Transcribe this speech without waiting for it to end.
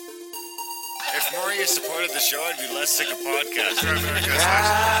If more of you supported the show, I'd be less sick of podcasts. The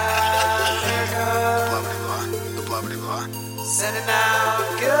blah blah. Sending out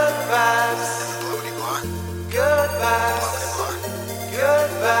good vibes. The blah blah. Good vibes.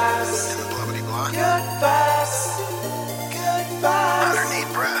 Good vibes. The blah blah. Good vibes. Good vibes.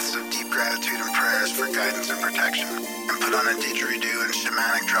 108 breaths of deep gratitude and prayers for guidance and protection. And put on a didgeridoo and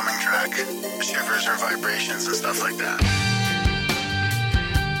shamanic drumming track. Shivers or vibrations and stuff like that.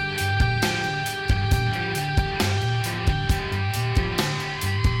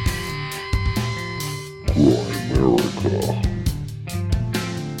 America.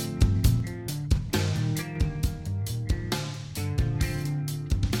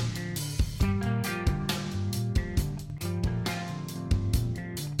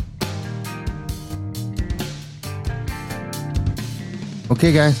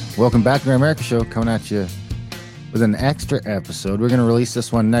 Okay, guys, welcome back to our America Show, coming at you with an extra episode. We're going to release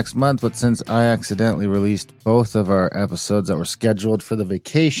this one next month, but since I accidentally released both of our episodes that were scheduled for the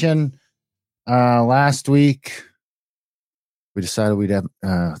vacation last week, we decided we'd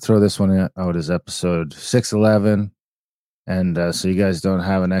throw this one out as episode 611, and so you guys don't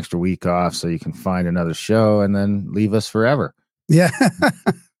have an extra week off, so you can find another show and then leave us forever. Yeah.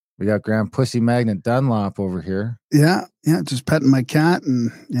 We got Grand Pussy Magnet Dunlop over here. Yeah. Just petting my cat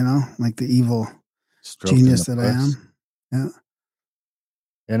and, like the evil genius that I am. Yeah.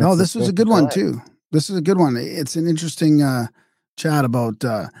 And no, this was a good one too. This is a good one. It's an interesting chat about,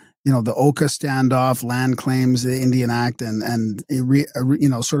 the Oka standoff, land claims, the Indian Act, and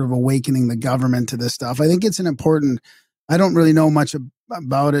sort of awakening the government to this stuff. I think it's an important. I don't really know much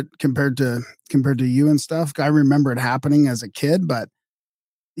about it compared to you and stuff. I remember it happening as a kid, but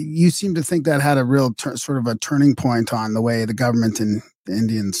you seem to think that had a real sort of a turning point on the way the government and the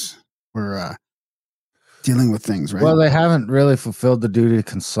Indians were dealing with things, right? Well, they haven't really fulfilled the duty to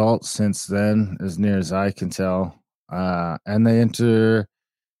consult since then, as near as I can tell. And they introduced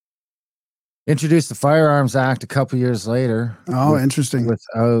the Firearms Act a couple years later. Oh, interesting.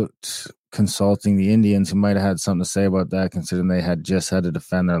 Without consulting the Indians, who might have had something to say about that, considering they had just had to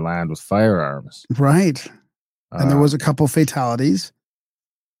defend their land with firearms. Right. And there was a couple fatalities.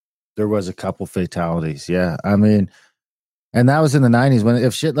 There was a couple fatalities, yeah. I mean, and that was in the 90s.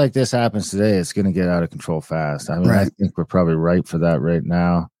 If shit like this happens today, it's going to get out of control fast. I mean, right. I think we're probably ripe for that right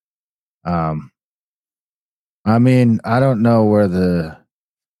now. I mean, I don't know where the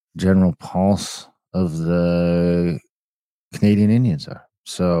general pulse of the Canadian Indians are.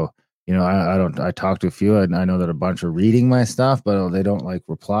 So, I talked to a few, and I know that a bunch are reading my stuff, but they don't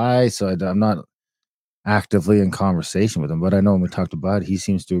reply. So I'm not actively in conversation with them, but I know when we talked to Bud, he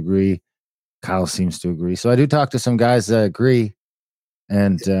seems to agree. Kyle seems to agree. So I do talk to some guys that agree.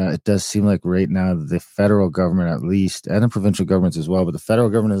 And it does seem like right now the federal government, at least, and the provincial governments as well, but the federal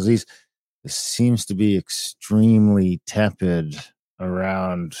government at least seems to be extremely tepid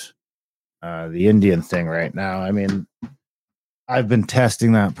around the Indian thing right now. I mean, I've been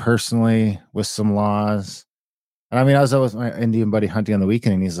testing that personally with some laws. And I mean, I was out with my Indian buddy hunting on the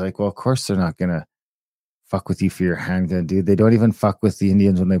weekend, and he's like, well, of course they're not going to fuck with you for your handgun, dude. They don't even fuck with the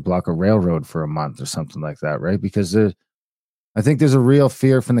Indians when they block a railroad for a month or something like that, right? Because I think there's a real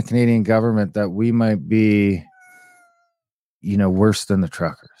fear from the Canadian government that we might be, worse than the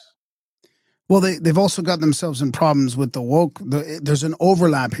truckers. Well, they've also got themselves in problems with the woke. There's an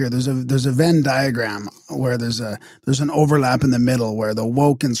overlap here. There's a Venn diagram where there's an overlap in the middle where the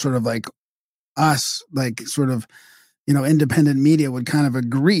woke and sort of like us, independent media would kind of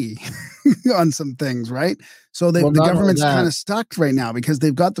agree on some things, right? So the government's kind of stuck right now because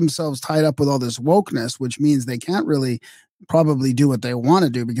they've got themselves tied up with all this wokeness, which means they can't really probably do what they want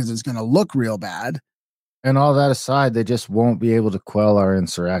to do because it's going to look real bad. And all that aside, they just won't be able to quell our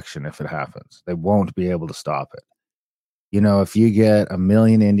insurrection if it happens. They won't be able to stop it. If you get 1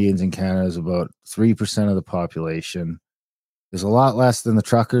 million Indians in Canada, is about 3% of the population. There's a lot less than the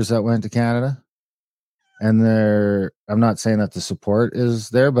truckers that went to Canada. And I'm not saying that the support is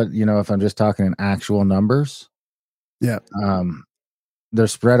there, but if I'm just talking in actual numbers, yeah, they're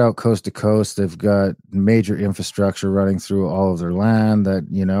spread out coast to coast. They've got major infrastructure running through all of their land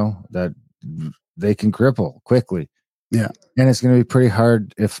that they can cripple quickly. Yeah, and it's going to be pretty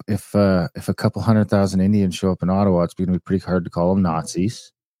hard if a couple 100,000 Indians show up in Ottawa. It's going to be pretty hard to call them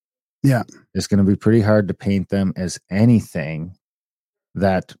Nazis. Yeah, it's going to be pretty hard to paint them as anything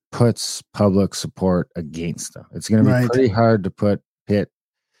that puts public support against them. It's going to be pretty hard to pit,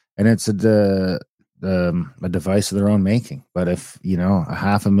 and it's a device of their own making. But if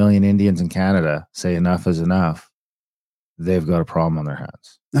 500,000 Indians in Canada say enough is enough, they've got a problem on their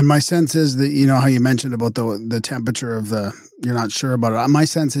hands. And my sense is that, you know, how you mentioned about the temperature of you're not sure about it. My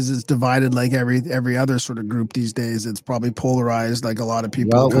sense is it's divided like every other sort of group these days. It's probably polarized, like a lot of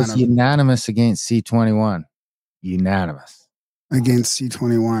people Well, it was unanimous against C-21. Unanimous. Against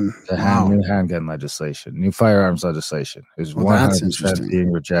C-21. New handgun legislation, new firearms legislation is 100%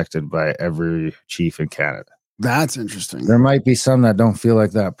 being rejected by every chief in Canada. That's interesting. There might be some that don't feel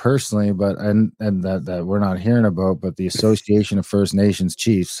like that personally, but and that we're not hearing about. But the Association of First Nations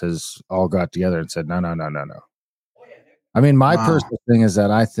Chiefs has all got together and said, no. I mean, my personal thing is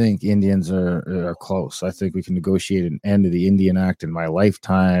that I think Indians are close. I think we can negotiate an end to the Indian Act in my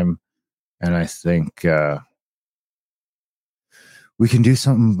lifetime, and I think we can do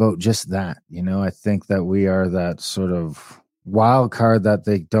something about just that. You know, I think that we are that sort of wild card that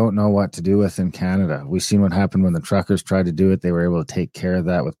they don't know what to do with in Canada. We've seen what happened when the truckers tried to do it. They were able to take care of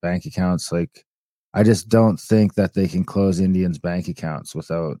that with bank accounts. Like, I just don't think that they can close Indians' bank accounts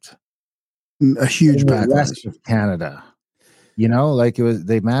without a huge backlash of Canada. You know, like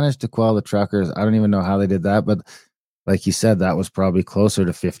they managed to quell the truckers. I don't even know how they did that, but like you said, that was probably closer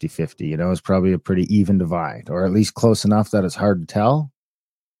to 50-50. You know, it's probably a pretty even divide, or at least close enough that it's hard to tell.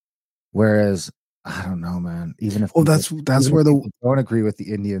 Whereas, I don't know, man. Even if that's where the don't agree with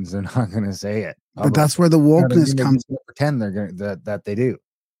the Indians, they're not going to say it. But that's where the wokeness comes. Pretend they're going that they do.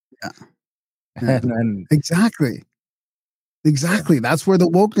 Yeah. And then exactly. That's where the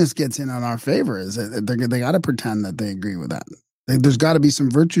wokeness gets in on our favor. Is they got to pretend that they agree with that. There's got to be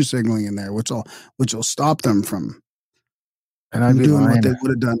some virtue signaling in there, which will stop them from doing what they would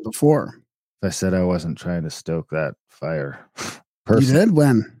have done before. If I said I wasn't trying to stoke that fire, you did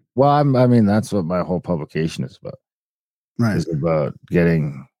when. Well, I mean, that's what my whole publication is about. Right. It's about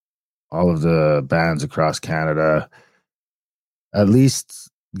getting all of the bands across Canada, at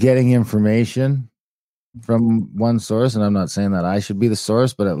least getting information from one source. And I'm not saying that I should be the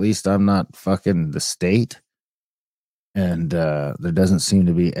source, but at least I'm not fucking the state. And there doesn't seem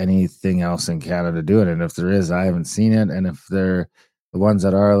to be anything else in Canada doing it. And if there is, I haven't seen it. And if they're the ones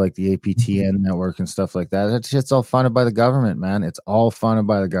that are like the APTN network and stuff like that, that shit's all funded by the government, man. It's all funded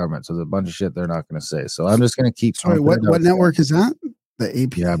by the government. So there's a bunch of shit they're not going to say. So I'm just going to keep. Sorry, what network is that? The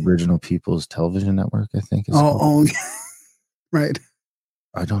APTN? Yeah, Aboriginal People's Television Network, I think. Right.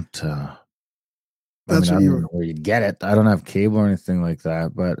 I don't. I don't know where you get it. I don't have cable or anything like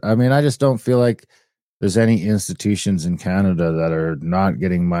that. But I mean, I just don't feel like there's any institutions in Canada that are not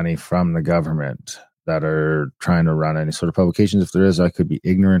getting money from the government that are trying to run any sort of publications. If there is, I could be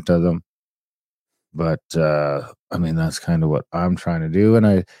ignorant of them. But I mean, that's kind of what I'm trying to do. And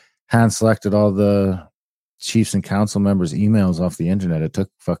I hand selected all the chiefs and council members' emails off the internet. It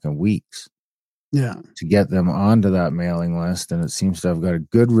took fucking weeks. Yeah. To get them onto that mailing list. And it seems to have got a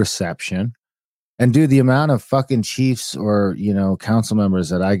good reception. And dude, the amount of fucking chiefs or, you know, council members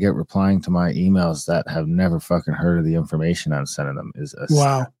that I get replying to my emails that have never fucking heard of the information I'm sending them is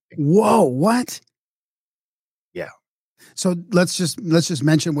wow. Whoa, what? Yeah. So let's just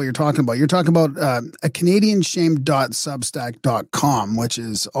mention what you're talking about. You're talking about a CanadianShame.substack.com, which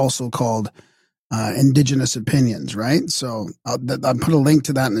is also called Indigenous Opinions, right? So I'll put a link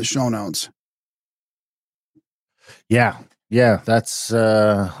to that in the show notes. Yeah, that's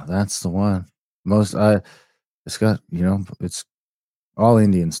the one. It's got, you know, it's all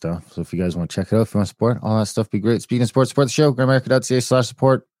Indian stuff. So if you guys want to check it out, if you want to support all that stuff, be great. Speaking of sports, support the show.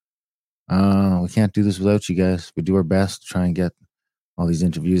 grimerica.ca/support. We can't do this without you guys. We do our best to try and get all these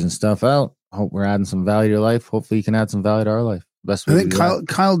interviews and stuff out. Hope we're adding some value to your life. Hopefully you can add some value to our life. Best way. I think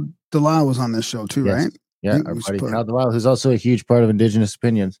Kyle Delisle was on this show too, yes. Right? Yeah, our buddy Kyle Delisle, who's also a huge part of Indigenous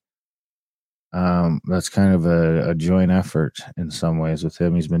Opinions. That's kind of a joint effort in some ways with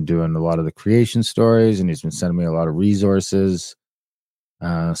him. He's been doing a lot of the creation stories and he's been sending me a lot of resources.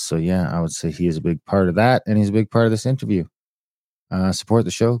 So yeah, I would say he is a big part of that. And he's a big part of this interview. Support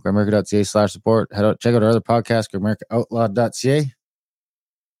the show, grimerica.ca/support. Head out, check out our other podcast, grimericaoutlaw.ca.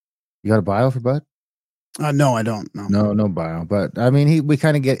 You got a bio for Bud? No, I don't. No bio. But I mean, we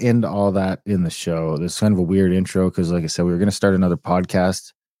kind of get into all that in the show. There's kind of a weird intro because, like I said, we were going to start another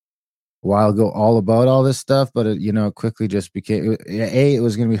podcast a while ago all about all this stuff, but it quickly just became it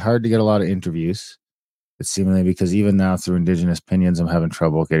was going to be hard to get a lot of interviews. It's seemingly because even now through Indigenous Opinions, I'm having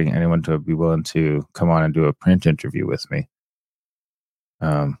trouble getting anyone to be willing to come on and do a print interview with me.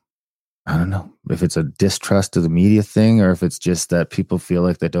 I don't know if it's a distrust of the media thing or if it's just that people feel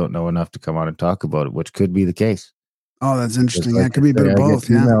like they don't know enough to come on and talk about it, which could be the case. Oh, that's interesting. That could be a bit of both.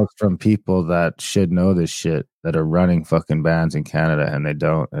 Yeah. Emails from people that should know this shit that are running fucking bands in Canada and they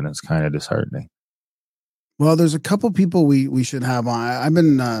don't, and it's kind of disheartening. Well, there's a couple people we should have on. I've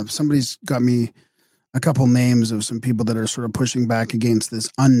been somebody's got me a couple names of some people that are sort of pushing back against this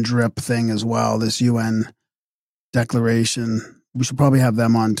UNDRIP thing as well, this UN declaration. We should probably have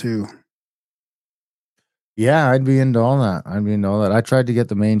them on too. Yeah, I'd be into all that. I tried to get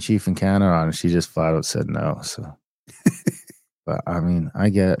the main chief in Canada on, and she just flat out said no. So, but I mean, I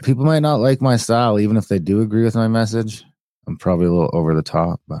get it. People might not like my style, even if they do agree with my message. I'm probably a little over the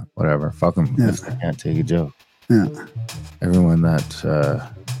top, but whatever. Fuck them if they can't take a joke. Yeah. Everyone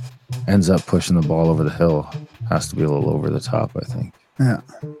that ends up pushing the ball over the hill has to be a little over the top, I think. Yeah.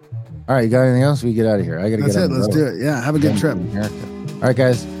 All right, you got anything else? We get out of here. I got to get out of Let's do it. Yeah, have a good trip. All right,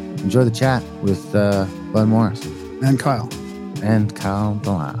 guys. Enjoy the chat with Bud Morris. And Kyle. And Kyle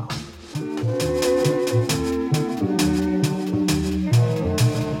Delisle.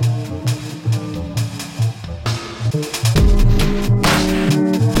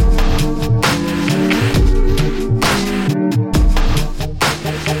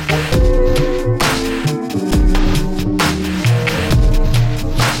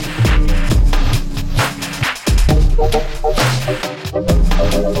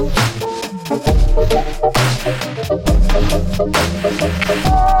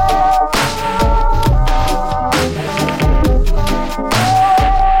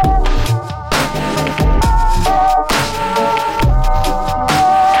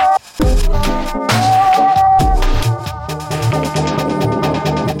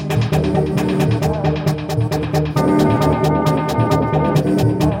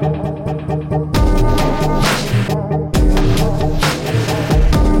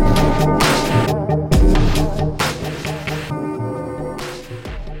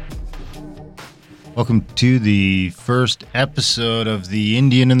 Welcome to the first episode of the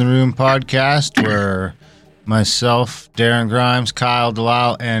Indian in the Room podcast, where myself, Darren Grimes, Kyle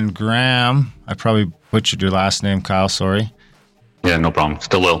Delisle, and Graham, I probably butchered your last name, Kyle, sorry. Yeah, no problem. It's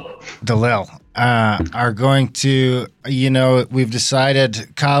Delisle, are going to, we've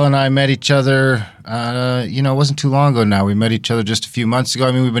decided, Kyle and I met each other, it wasn't too long ago now. We met each other just a few months ago.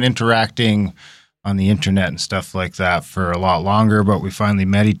 I mean, we've been interacting on the internet and stuff like that for a lot longer, but we finally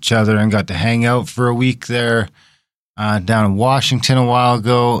met each other and got to hang out for a week there down in Washington a while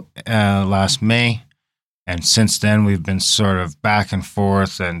ago, last May. And since then, we've been sort of back and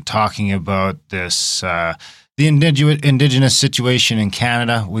forth and talking about this, the indigenous situation in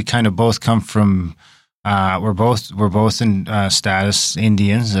Canada. We kind of both come from, we're both in status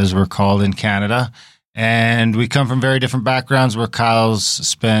Indians, as we're called in Canada. And we come from very different backgrounds, where Kyle's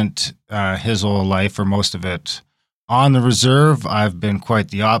spent his whole life, or most of it, on the reserve. I've been quite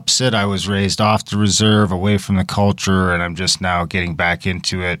the opposite. I was raised off the reserve, away from the culture, and I'm just now getting back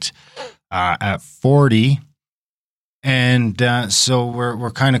into it at 40. And so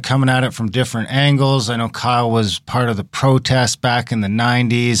we're kind of coming at it from different angles. I know Kyle was part of the protest back in the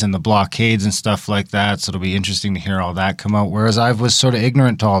 90s and the blockades and stuff like that, so it'll be interesting to hear all that come out, whereas I was sort of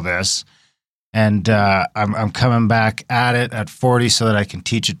ignorant to all this. And I'm coming back at it at 40 so that I can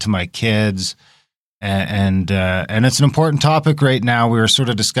teach it to my kids. And it's an important topic right now. We were sort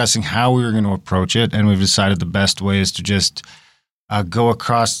of discussing how we were going to approach it, and we've decided the best way is to just go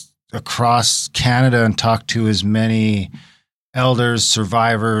across Canada and talk to as many elders,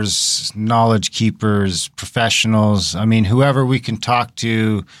 survivors, knowledge keepers, professionals. I mean, whoever we can talk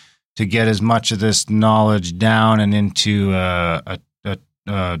to get as much of this knowledge down and into a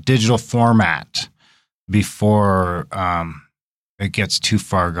digital format before it gets too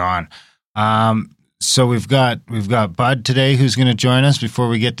far gone. So we've got Bud today, who's going to join us. Before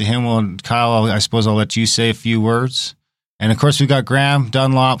we get to him, well, Kyle, I suppose I'll let you say a few words. And of course, we've got Graham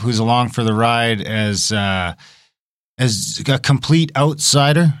Dunlop, who's along for the ride as a complete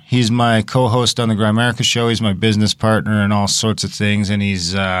outsider. He's my co-host on the Grimerica show. He's my business partner and all sorts of things, and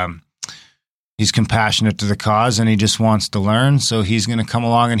he's compassionate to the cause, and he just wants to learn. So he's going to come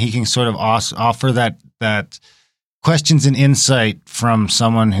along, and he can sort of offer that questions and insight from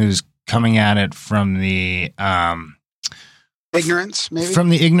someone who's coming at it from the ignorance, maybe from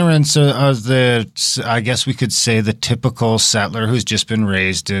the ignorance of the, I guess we could say, the typical settler who's just been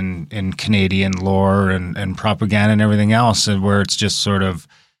raised in Canadian lore and propaganda and everything else, and where it's just sort of,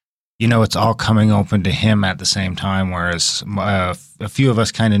 it's all coming open to him at the same time, whereas a few of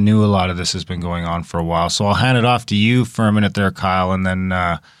us kind of knew a lot of this has been going on for a while. So I'll hand it off to you for a minute there, Kyle, and then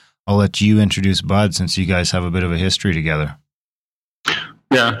I'll let you introduce Bud, since you guys have a bit of a history together.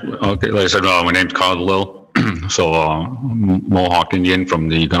 Yeah, okay. Like I said, my name's Kyle Delisle. So Mohawk Indian from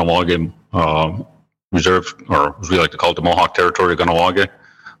the Kahnawake Reserve, or as we like to call it, the Mohawk Territory of Kahnawake,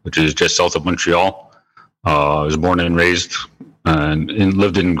 which is just south of Montreal. I was born and raised and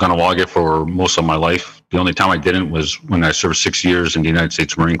lived in Kahnawake for most of my life. The only time I didn't was when I served 6 years in the United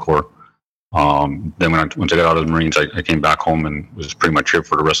States Marine Corps. Then once I got out of the Marines, I came back home and was pretty much here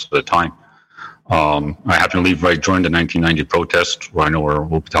for the rest of the time. I happened to leave right during the 1990 protest, where I know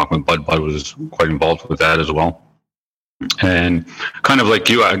we'll be talking with Bud. Bud was quite involved with that as well. And kind of like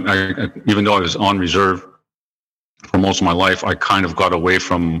you, I even though I was on reserve for most of my life, I kind of got away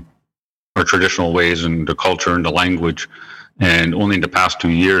from our traditional ways and the culture and the language. And only in the past 2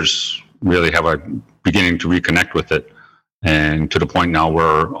 years really have I beginning to reconnect with it. And to the point now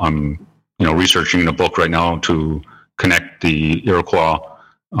where I'm researching the book right now to connect the Iroquois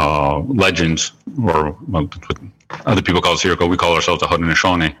legends, or other people call us Iroquois, we call ourselves the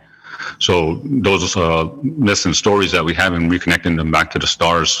Haudenosaunee. So those myths and stories that we have, and reconnecting them back to the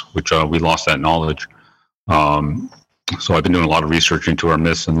stars, which we lost that knowledge. So I've been doing a lot of research into our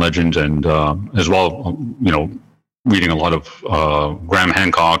myths and legends, and as well, reading a lot of Graham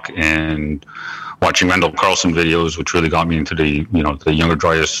Hancock and watching Randall Carlson videos, which really got me into the Younger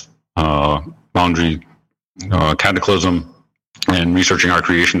Dryas boundary cataclysm, and researching our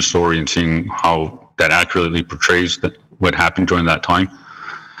creation story and seeing how that accurately portrays what happened during that time.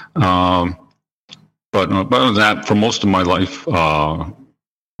 But other than that, for most of my life, for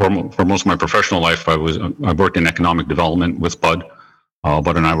most of my professional life, I worked in economic development with Bud.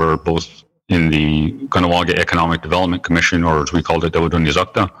 Bud and I were both in the Kahnawake Economic Development Commission, or as we called it,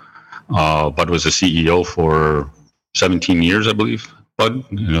 Dawadunizakta. Bud was the CEO for 17 years, I believe. Bud,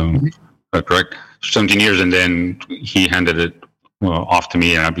 correct? 17 years, and then he handed it off to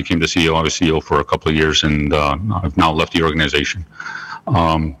me, and I became the CEO. I was CEO for a couple of years, and I've now left the organization.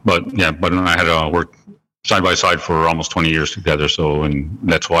 But yeah, Bud and I had worked side by side for almost 20 years together. So, and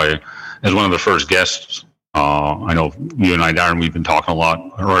that's why, as one of the first guests, I know you and I, Darren, we've been talking a lot.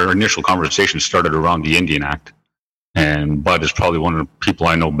 Our initial conversation started around the Indian Act, and Bud is probably one of the people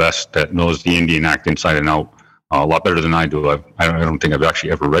I know best that knows the Indian Act inside and out a lot better than I do. I don't think I've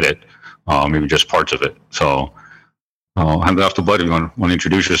actually ever read it, maybe just parts of it. So I'll hand it off to Bud if you want to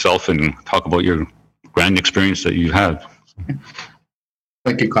introduce yourself and talk about your grand experience that you've had.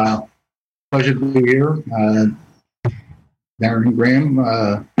 Thank you, Kyle. Pleasure to be here. Darren Graham.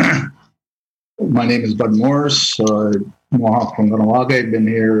 My name is Bud Morris, Mohawk from Kahnawake. Been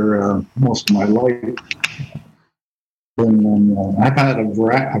here most of my life. I've had a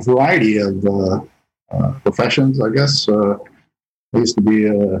variety of professions, I guess. I used to be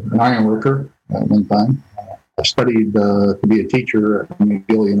an iron worker at one time. I studied to be a teacher at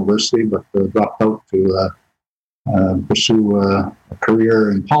McGill University, but dropped out to pursue a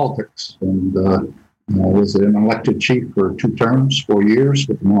career in politics. And I was an elected chief for 2 terms, 4 years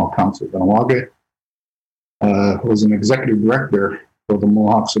with the Mohawk Council of Kahnawake. Was an executive director for the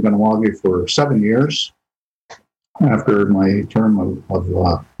Mohawks of Kahnawake for 7 years after my term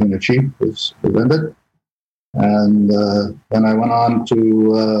of being a chief was ended. And then I went on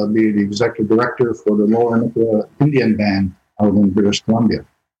to be the executive director for the Lower Nicola Indian Band out in British Columbia,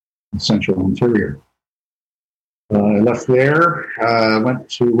 in Central Ontario. I left there, went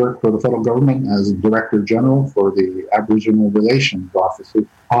to work for the federal government as Director General for the Aboriginal Relations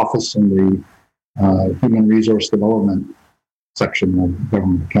Office in the Human Resource Development section of the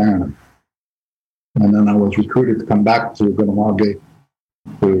Government of Canada. And then I was recruited to come back to Kahnawake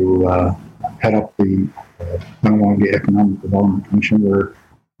to head up the Kahnawake Economic Development Commission, where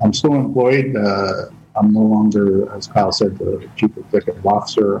I'm still employed. I'm no longer, as Kyle said, the Chief Executive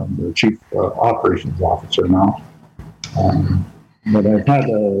Officer. I'm the Chief Operations Officer now. But I've had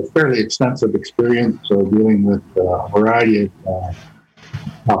a fairly extensive experience dealing with a variety of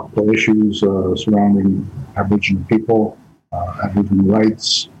topical issues surrounding Aboriginal people, Aboriginal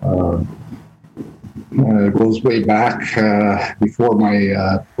rights. It goes way back before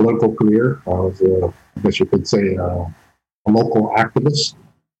my political career. I was, I guess you could say, a local activist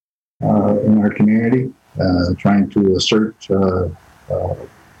in our community, trying to assert and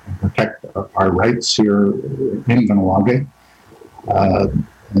protect our rights here in Kahnawake.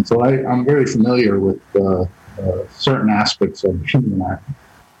 And so I'm very familiar with certain aspects of the Human Act.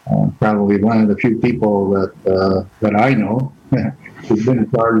 Probably one of the few people that I know who's been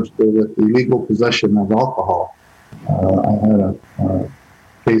charged with illegal possession of alcohol. I had a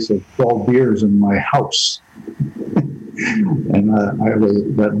case of 12 beers in my house, and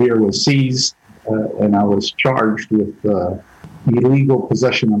that beer was seized, and I was charged with illegal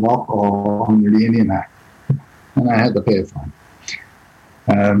possession of alcohol under the Indian Act, and I had to pay a fine.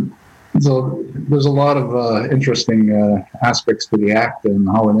 So there's a lot of interesting aspects to the act and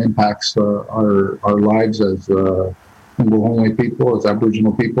how it impacts our lives as single-only people, as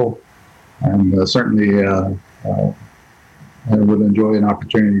Aboriginal people, and certainly I would enjoy an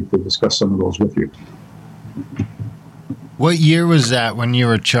opportunity to discuss some of those with you. What year was that when you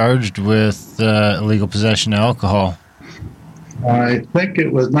were charged with illegal possession of alcohol? I think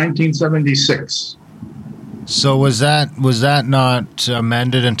it was 1976. So was that not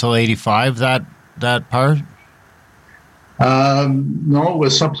amended until 85? That part? No, it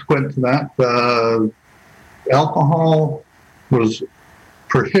was subsequent to that. Alcohol was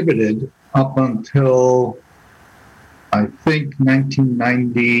prohibited up until I think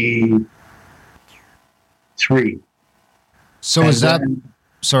 1993. So would that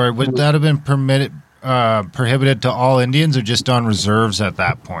have been prohibited to all Indians or just on reserves at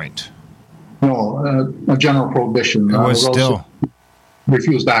that point? No, a general prohibition. It was still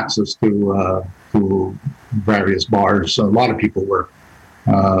refused access to various bars. So a lot of people were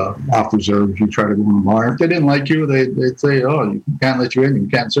off reserve. You try to go in a bar. If they didn't like you, they'd say, "Oh, you can't let you in. You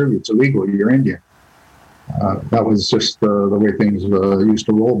can't serve you. It's illegal. You're Indian." That was just the way things used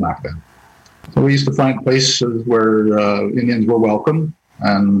to roll back then. So we used to find places where Indians were welcome,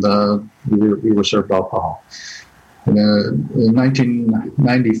 and we were served alcohol. In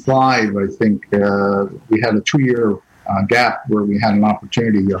 1995, I think we had a 2-year gap where we had an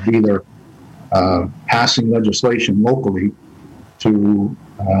opportunity of either passing legislation locally to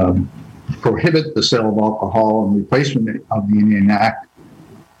prohibit the sale of alcohol and replacement of the Indian Act,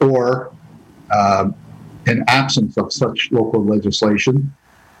 or in absence of such local legislation,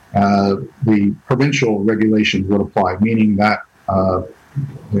 the provincial regulations would apply, meaning that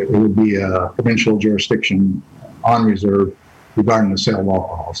it would be a provincial jurisdiction on reserve regarding the sale of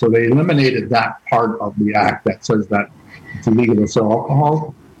alcohol. So they eliminated that part of the act that says that it's illegal to sell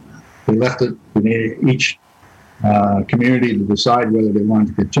alcohol. They left it in each community to decide whether they wanted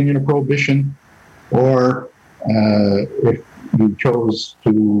to continue the prohibition, or if you chose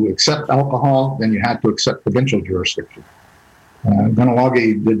to accept alcohol, then you had to accept provincial jurisdiction.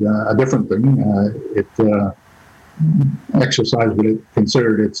 Ganawagi did a different thing. It exercised what it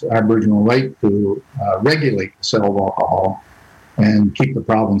considered its Aboriginal right to regulate the sale of alcohol and keep the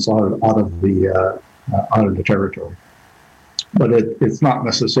province out of the territory. But it's not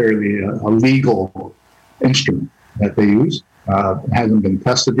necessarily a legal instrument that they use. It hasn't been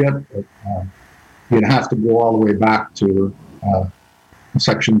tested yet. But, you'd have to go all the way back to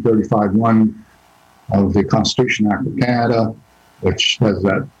Section 35(1) of the Constitution Act of Canada, which says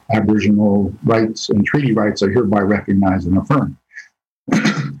that Aboriginal rights and treaty rights are hereby recognized and affirmed.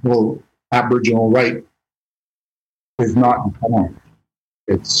 Well, Aboriginal right is not informed.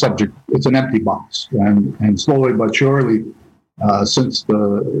 It's an empty box. And slowly but surely, since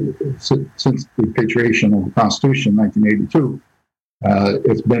the repatriation of the Constitution in 1982,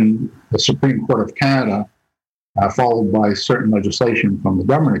 it's been the Supreme Court of Canada, followed by certain legislation from the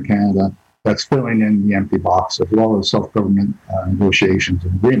Government of Canada, that's filling in the empty box, as well as self-government negotiations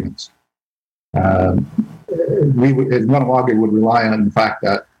and agreements. Ganawagi would rely on the fact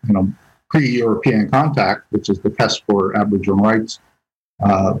that, pre-European contact, which is the test for Aboriginal rights,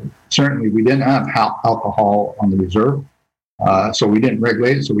 certainly we didn't have alcohol on the reserve, so we didn't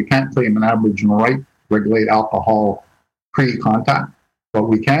regulate it, so we can't claim an Aboriginal right to regulate alcohol pre-contact. But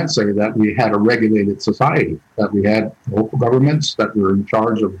we can say that we had a regulated society, that we had local governments that were in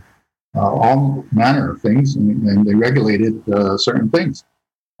charge of all manner of things, and they regulated certain things.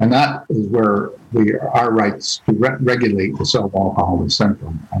 And that is where our rights to regulate the sale of alcohol is sent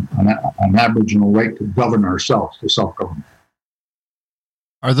from, an Aboriginal right to govern ourselves, to self-government.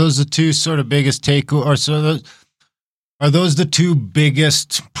 Are those the two sort of biggest are those the two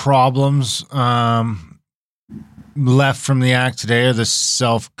biggest problems left from the act today, or the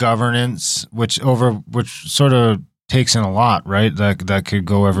self-governance, which sort of takes in a lot, right? That could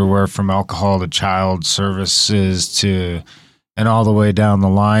go everywhere from alcohol to child services and all the way down the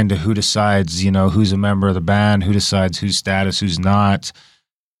line to who decides, who's a member of the band, who decides whose status, who's not.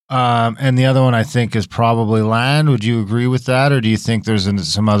 And the other one I think is probably land. Would you agree with that? Or do you think there's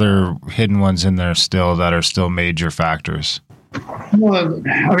some other hidden ones in there still that are still major factors? Well,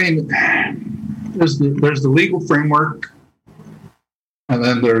 I mean, there's the legal framework, and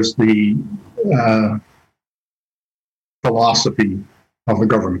then there's the philosophy of the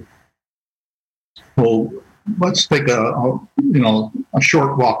government. Well, let's take a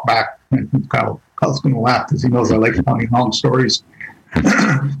short walk back. And Kyle's going to laugh because he knows I like telling long stories.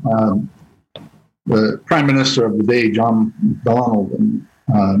 The Prime Minister of the day, John Delisle, in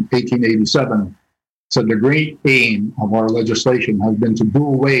 1887, said the great aim of our legislation has been to do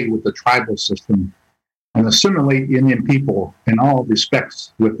away with the tribal system and assimilate the Indian people in all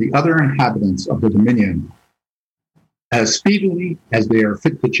respects with the other inhabitants of the Dominion as speedily as they are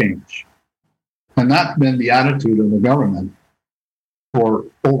fit to change. And that's been the attitude of the government for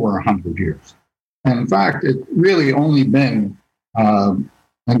over 100 years. And in fact, it's really only been in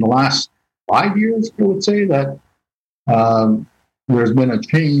the last 5 years, I would say, that there's been a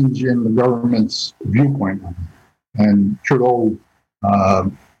change in the government's viewpoint on it. And Trudeau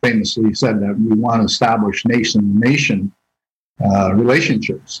famously said that we want to establish nation-to-nation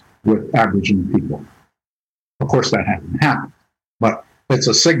relationships with Aboriginal people. Of course, that hasn't happened, but it's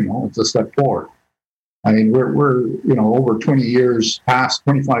a signal. It's a step forward. I mean, we're over 20 years past,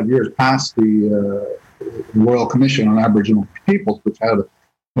 25 years past the Royal Commission on Aboriginal Peoples, which had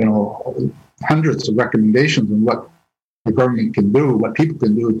hundreds of recommendations on what the government can do, what people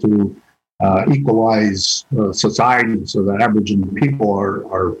can do to equalize society so that Aboriginal people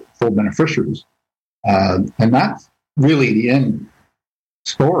are full beneficiaries. And that's really the end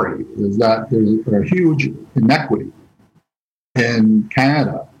story, is that there's a huge inequity in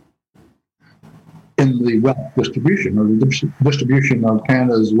Canada in the wealth distribution, or the distribution of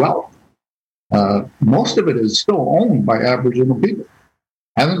Canada's wealth. Most of it is still owned by Aboriginal people.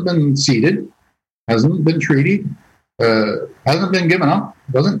 Hasn't been ceded, hasn't been treated, hasn't been given up,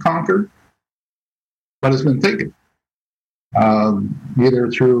 wasn't conquered, but has been taken. Either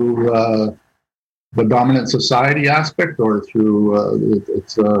through the dominant society aspect or through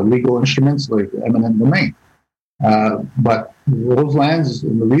its legal instruments like eminent domain. But those lands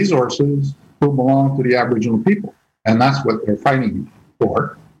and the resources still belong to the Aboriginal people. And that's what they're fighting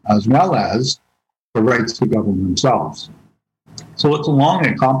for, as well as the rights to govern themselves. So it's a long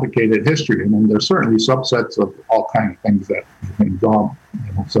and complicated history. I mean, there's certainly subsets of all kinds of things that you can draw,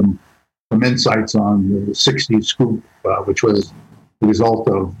 some insights on the 60s scoop, which was the result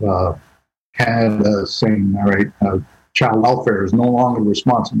of Canada saying, all right, child welfare is no longer the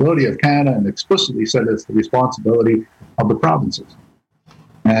responsibility of Canada, and explicitly said it's the responsibility of the provinces.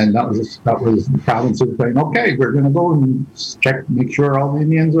 And that was the provinces saying, okay, we're going to go and check, make sure all the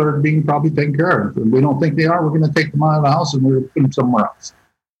Indians are being properly taken care of. If we don't think they are, we're going to take them out of the house and we're going to put them somewhere else.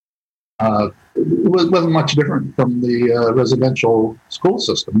 It wasn't much different from the residential school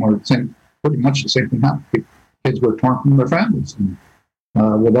system, where pretty much the same thing happened. Kids were torn from their families and,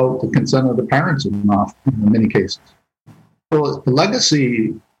 without the consent of the parents in many cases. So the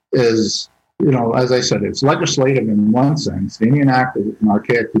legacy is, as I said, it's legislative in one sense. The Indian Act is an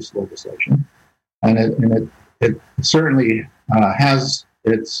archaic piece of legislation, and it certainly has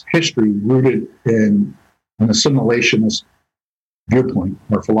its history rooted in an assimilationist viewpoint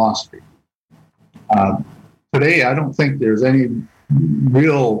or philosophy. Today, I don't think there's any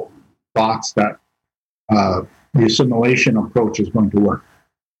real thoughts that the assimilation approach is going to work.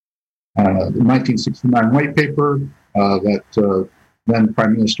 The 1969 white paper that then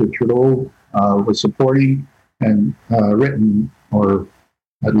Prime Minister Trudeau was supporting, and written, or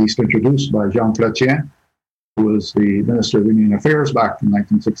at least introduced, by Jean Chrétien, who was the Minister of Indian Affairs back in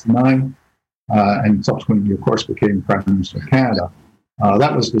 1969, and subsequently, of course, became Prime Minister of Canada.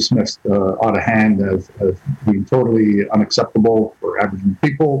 That was dismissed out of hand as being totally unacceptable for Aboriginal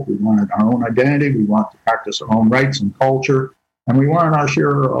people. We wanted our own identity, we wanted to practice our own rights and culture, and we wanted our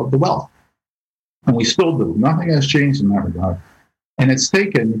share of the wealth. And we still do. Nothing has changed in that regard. And it's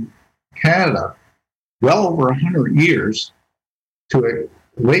taken Canada well over 100 years to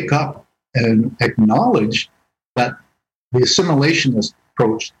wake up and acknowledge that the assimilationist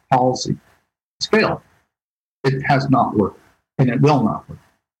approach policy has failed. It has not worked, and it will not work.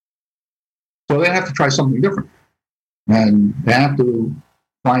 So they have to try something different. And they have to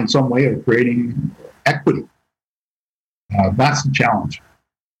find some way of creating equity. That's the challenge.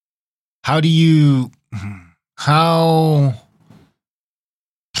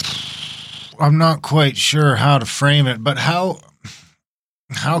 I'm not quite sure how to frame it, but how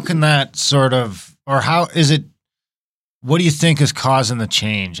can that sort of, or how is it, what do you think is causing the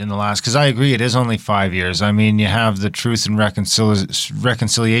change in the last, because I agree it is only 5 years. I mean, you have the Truth and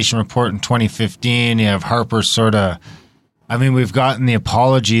Reconciliation Report in 2015, you have Harper's sort of, I mean, we've gotten the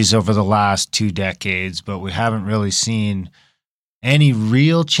apologies over the last 2 decades, but we haven't really seen any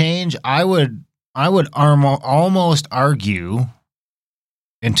real change. I would almost argue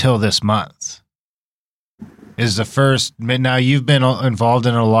until this month is the first. Now, you've been involved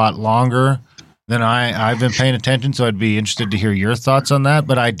in it a lot longer than I've been paying attention, so I'd be interested to hear your thoughts on that.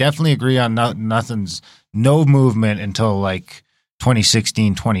 But I definitely agree on no movement until like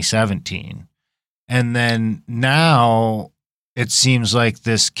 2016, 2017. And then now it seems like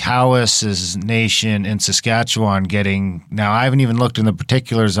this Cowes nation in Saskatchewan now I haven't even looked in the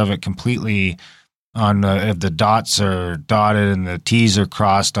particulars of it completely on if the dots are dotted and the T's are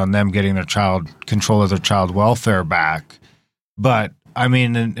crossed on them getting control of their child welfare back. But I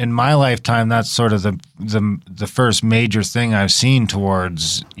mean, in my lifetime, that's sort of the first major thing I've seen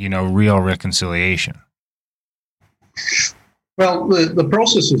towards, real reconciliation. Well, the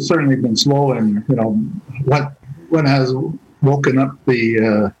process has certainly been slow, and what has woken up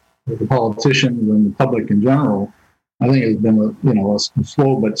the politicians and the public in general, I think, has been a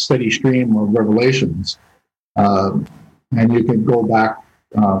slow but steady stream of revelations. And you can go back.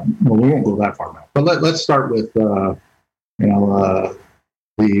 Well, we won't go that far back, but let's start with the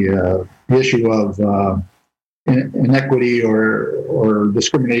issue of inequity or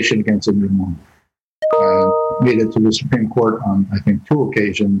discrimination against Indian women. Made it to the Supreme Court on, I think, 2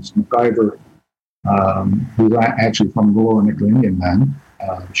 occasions. McIver, who's actually from the Lower Nickel Indian man,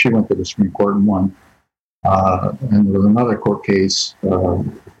 she went to the Supreme Court and won. And there was another court case,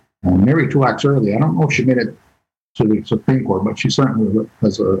 Mary 2 acts early. I don't know if she made it to the Supreme Court, but she certainly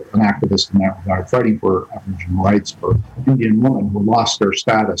was an activist in that regard, fighting for Aboriginal rights for Indian women who lost their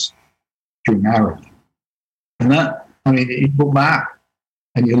status through marriage. And that, you go back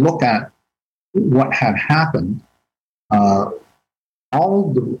and you look at what had happened. There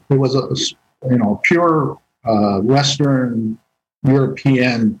was a pure Western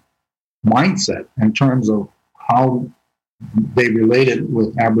European mindset in terms of how they related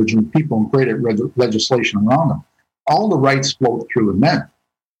with Aboriginal people and created legislation around them. All the rights flowed through the men.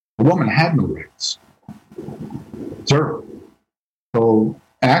 The woman had no rights. Zero. So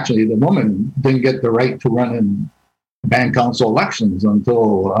actually, the woman didn't get the right to run in band council elections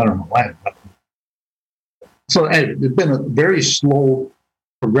until I don't know when. So there's been a very slow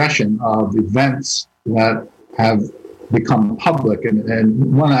progression of events that have become public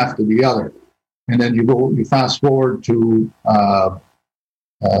and one after the other. And then you fast forward to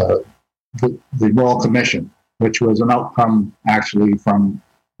the Royal Commission, which was an outcome actually from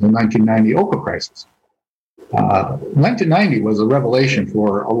the 1990 Oka crisis. 1990 was a revelation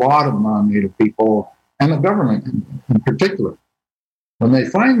for a lot of non-Native people and the government in particular, when they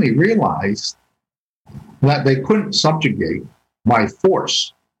finally realized that they couldn't subjugate by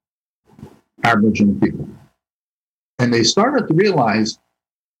force Aboriginal people. And they started to realize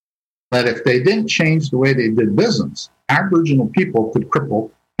that if they didn't change the way they did business, Aboriginal people could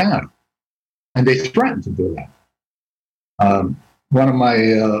cripple Canada. And they threatened to do that. One of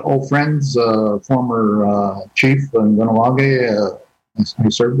my old friends, former chief in Ganawage, I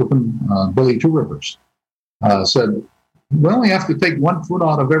served with him, Billy Two Rivers, said, we only have to take 1 foot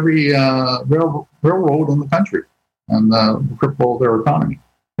out of every railroad in the country and cripple their economy.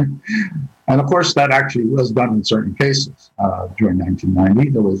 And of course, that actually was done in certain cases. During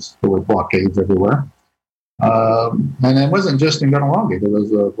 1990, there were blockades everywhere. And it wasn't just in Ganawage. There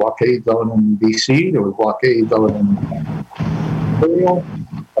was blockades out in BC. There were blockades out in Ontario.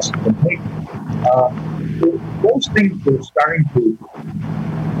 Those things were starting to,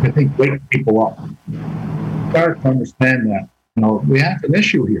 I think, wake people up. Start to understand that, we have an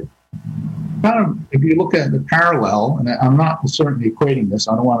issue here. Kind of, if you look at the parallel, and I'm not certainly equating this,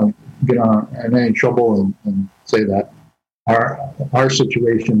 I don't want to get in any trouble and say that our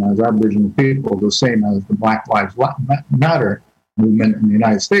situation as Aboriginal people is the same as the Black Lives Matter movement in the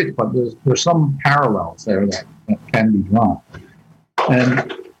United States, but there's some parallels there that can be drawn.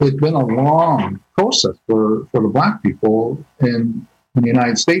 And it's been a long process for the Black people in the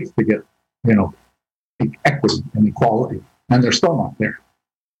United States to get, equity and equality, and they're still not there,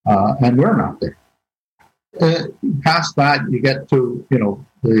 and we're not there. Past that, you get to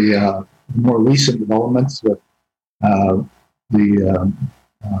the more recent developments with the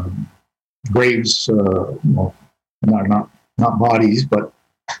graves, not bodies, but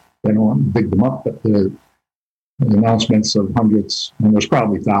they don't want to dig them up, but the announcements of hundreds, and there's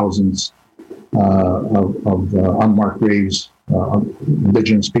probably thousands of unmarked graves of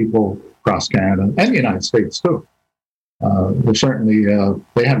Indigenous people across Canada and the United States too. They certainly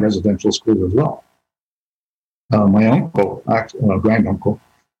they had residential schools as well. My uncle, granduncle,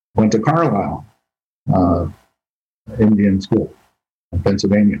 went to Carlisle Indian School in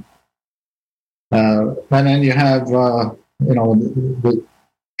Pennsylvania. And then you have the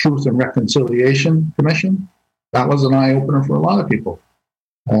Truth and Reconciliation Commission. That was an eye-opener for a lot of people.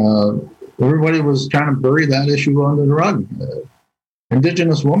 Everybody was trying to bury that issue under the rug.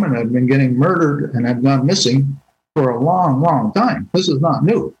 Indigenous women had been getting murdered and had gone missing for a long, long time. This is not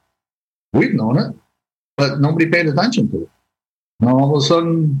new. We've known it, but nobody paid attention to it. And all of a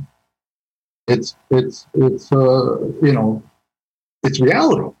sudden, it's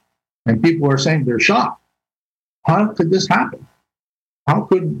reality, and people are saying they're shocked. How could this happen? How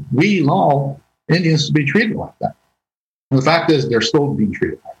could we allow Indians to be treated like that? And the fact is, they're still being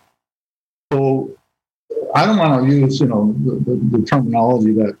treated like that. So I don't want to use, the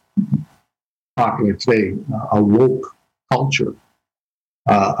terminology that popular today, a woke culture.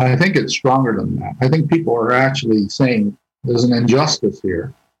 I think it's stronger than that. I think people are actually saying there's an injustice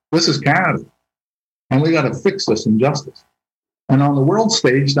here. This is Canada, and we got to fix this injustice. And on the world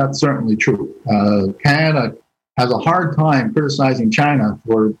stage, that's certainly true. Canada has a hard time criticizing China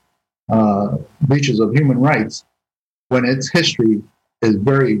for breaches of human rights when its history is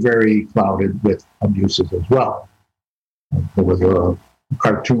very, very clouded with abuses as well. There was a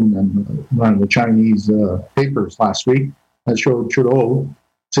cartoon in one of the Chinese papers last week that showed Trudeau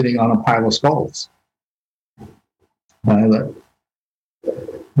sitting on a pile of skulls. I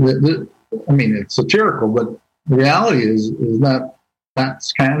mean, it's satirical, but the reality is that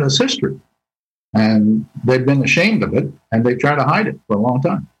that's Canada's history. And they've been ashamed of it, and they try to hide it for a long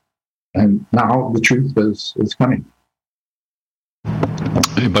time. And now the truth is coming.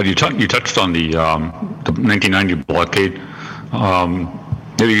 But you touched on the 1990 blockade.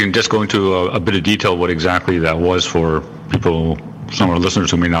 Maybe you can just go into a bit of detail what exactly that was for people, some of our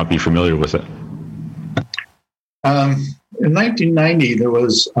listeners who may not be familiar with it. In 1990, there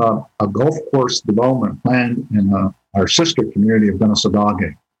was a golf course development plan in our sister community of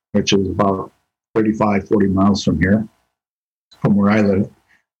Delisle, which is about 35, 40 miles from here, from where I live,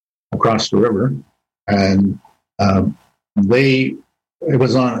 across the river. And it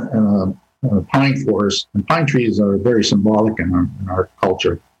was on a pine forest, and pine trees are very symbolic in our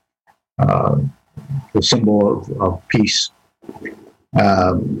culture, the symbol of peace.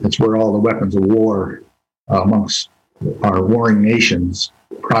 It's where all the weapons of war amongst our warring nations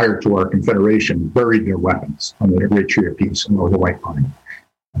prior to our confederation buried their weapons under the great tree of peace and the white pine.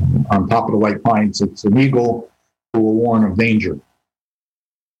 On top of the white pines, it's an eagle who will warn of danger.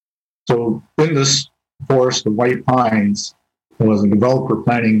 So in this forest of white pines, there was a developer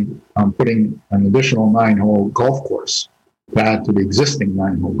planning on putting an additional 9-hole golf course to add to the existing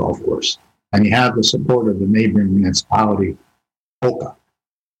 9-hole golf course. And he had the support of the neighboring municipality, Oka.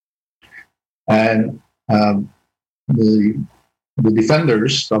 And the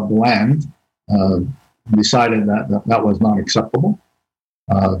defenders of the land decided that was not acceptable.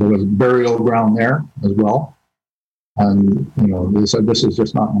 There was burial ground there as well. And, they said this is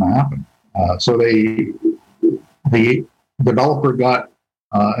just not going to happen. So the developer got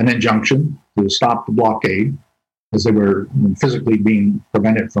an injunction to stop the blockade as they were physically being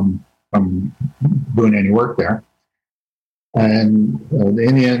prevented from doing any work there. And the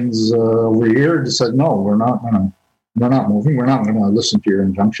Indians over here just said, no, we're not moving. We're not going to listen to your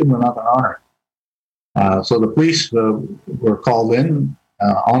injunction. We're not going to honor it. So the police were called in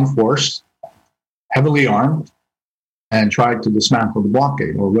on force, heavily armed, and tried to dismantle the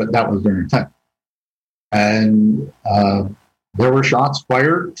blockade, or that was their intent. And there were shots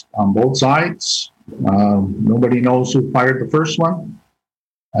fired on both sides. Nobody knows who fired the first one.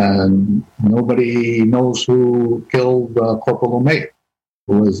 And nobody knows who killed Corporal O'May,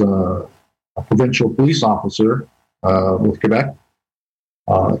 who was a provincial police officer with Quebec.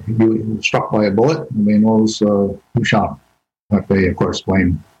 He was struck by a bullet. Nobody knows who shot him. But they, of course,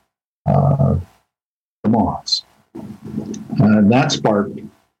 blame the Mohawks. And that sparked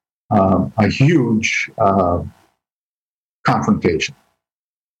a huge confrontation.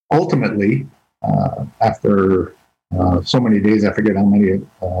 Ultimately, after so many days, I forget how many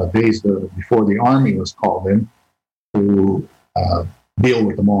days before the army was called in to deal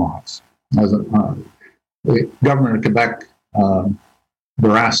with the Mohawks. As the governor of Quebec,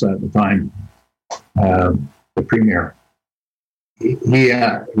 Bourassa at the time, the premier, he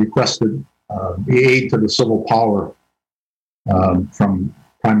requested the aid to the civil power from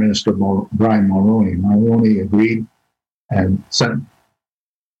Prime Minister Brian Mulroney. Mulroney agreed and sent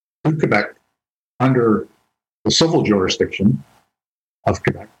to Quebec under the civil jurisdiction of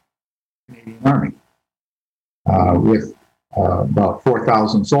Quebec, Canadian Army, with about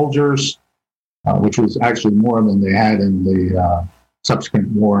 4,000 soldiers, which was actually more than they had in the subsequent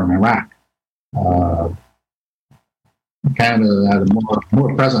war in Iraq. Canada had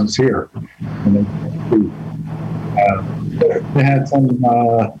more presence here. They had some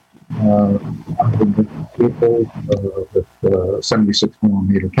vehicles with 76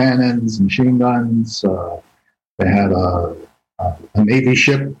 millimeter cannons, machine guns. They had a Navy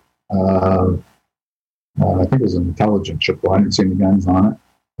ship. I think it was an intelligence ship. Well, I didn't see any guns on it,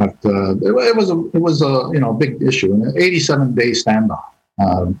 but it was a big issue. An 87-day standoff.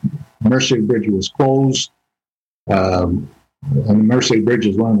 Mercy Bridge was closed. And the Mercy Bridge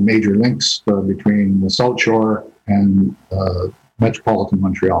is one of the major links between the South Shore and metropolitan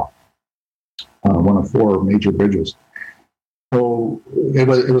Montreal. One of 4 major bridges. So it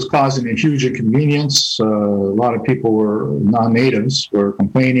was causing a huge inconvenience. A lot of people non-natives were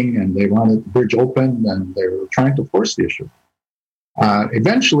complaining, and they wanted the bridge open, and they were trying to force the issue.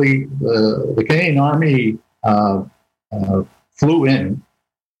 Eventually, the Canadian Army flew in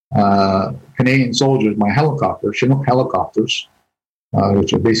Canadian soldiers by helicopter, Chinook helicopters,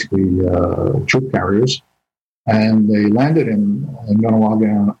 which are basically troop carriers, and they landed in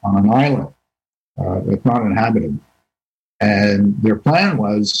Ganawagi on an island. It's not inhabited. And their plan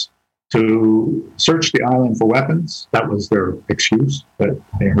was to search the island for weapons. That was their excuse, that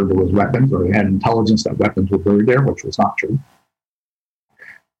they heard there was weapons, or they had intelligence that weapons were buried there, which was not true.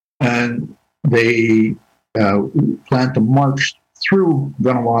 And they planned to march through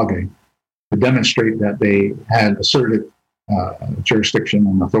Ganawagi to demonstrate that they had asserted jurisdiction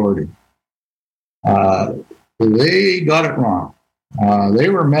and authority. They got it wrong. They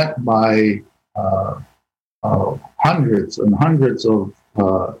were met by hundreds and hundreds of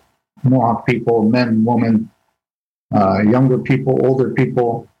Mohawk people, men, women, younger people, older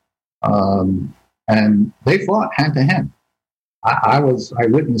people, and they fought hand to hand. I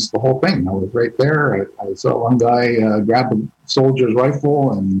witnessed the whole thing. I was right there. I saw one guy grab a soldier's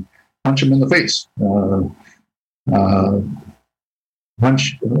rifle and punch him in the face.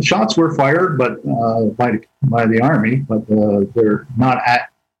 Shots were fired, but by the army, but they're not at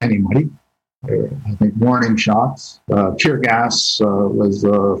anybody. I think warning shots. Tear gas was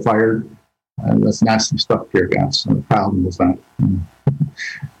fired. That's nasty stuff, tear gas. And the problem was that.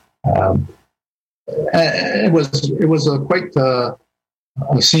 It was quite a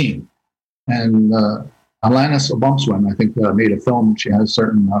scene. And Alanis Obumswin, I think, made a film. She has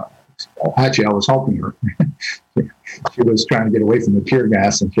certain. Actually, I was helping her. She was trying to get away from the tear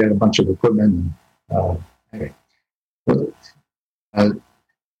gas, and she had a bunch of equipment. Anyway.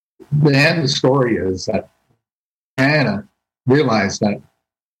 The end of the story is that Canada realized that,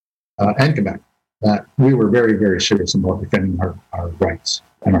 and Quebec, that we were very, very serious about defending our rights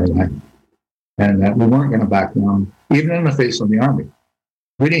and our land, and that we weren't going to back down, even in the face of the army.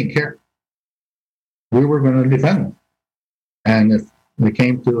 We didn't care. We were going to defend them. And if it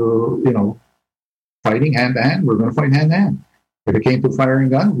came to, fighting hand to hand, we're going to fight hand to hand. If it came to firing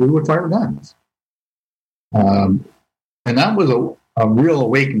guns, we would fire guns. And that was a real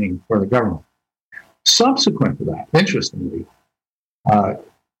awakening for the government. Subsequent to that, interestingly,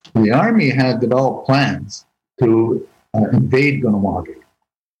 the Army had developed plans to invade Ganawagi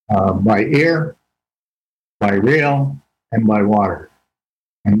by air, by rail, and by water,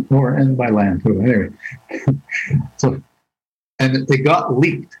 and by land too. Anyway, and they got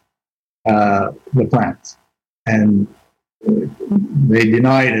leaked, the plans, and they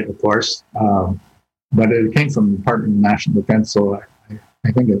denied it, of course. But it came from the Department of National Defense, so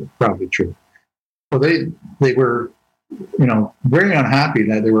I think it's probably true. So they were, very unhappy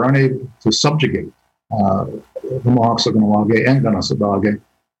that they were unable to subjugate the Mohawks of Ganawagi and Ganasabage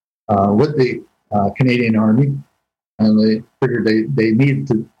with the Canadian Army, and they figured they needed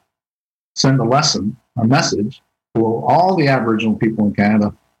to send a message to all the Aboriginal people in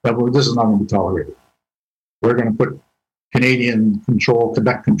Canada that this is not going to be tolerated. We're going to put Canadian control,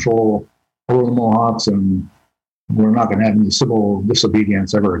 Quebec control over the Mohawks, and we're not going to have any civil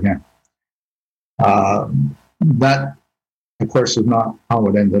disobedience ever again. That, of course, is not how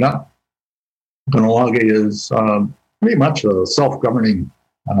it ended up. Ganawagi is pretty much a self-governing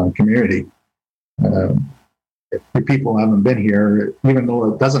community. If the people haven't been here, even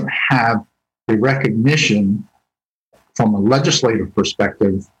though it doesn't have the recognition from a legislative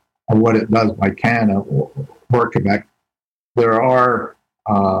perspective of what it does by Canada or Quebec, there are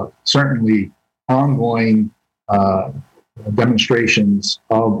certainly ongoing demonstrations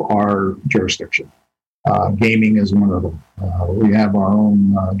of our jurisdiction. Gaming is one of them. We have our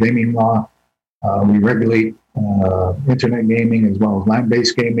own gaming law. We regulate internet gaming as well as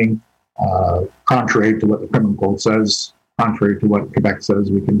land-based gaming, contrary to what the criminal code says, contrary to what Quebec says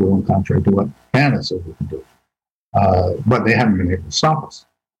we can do, and contrary to what Canada says we can do. But they haven't been able to stop us.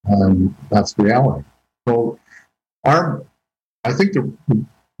 And that's the reality. So I think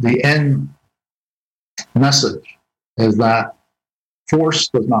the end message is that force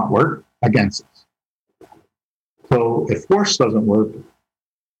does not work against us. So if force doesn't work,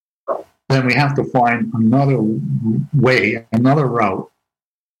 then we have to find another way, another route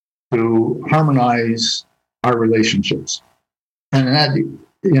to harmonize our relationships. And that,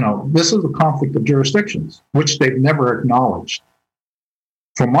 this is a conflict of jurisdictions, which they've never acknowledged.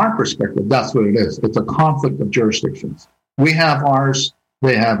 From our perspective, that's what it is. It's a conflict of jurisdictions. We have ours,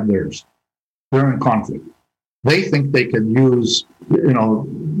 they have theirs. They're in conflict. They think they could use, the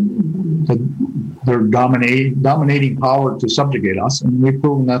their dominating power to subjugate us, and we've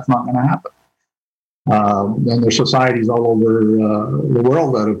proven that's not going to happen. And there's societies all over the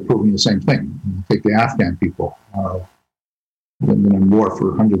world that have proven the same thing. Take the Afghan people, they've been in war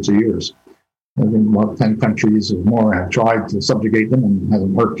for hundreds of years. I think about 10 countries or more have tried to subjugate them and it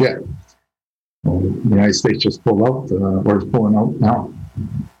hasn't worked yet. The United States just pulled out, or is pulling out now.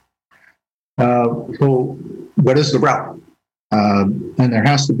 So what is the route? And there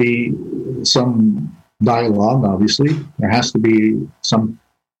has to be some dialogue, obviously. There has to be some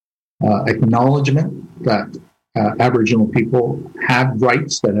acknowledgement that Aboriginal people have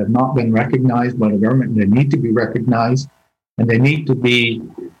rights that have not been recognized by the government. They need to be recognized, and they need to be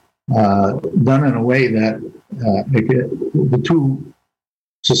done in a way that the two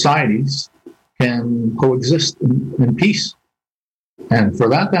societies can coexist in peace. And for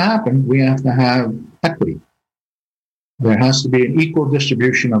that to happen, we have to have equity. There has to be an equal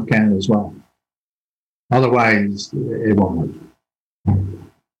distribution of Canada as well. Otherwise, it won't work.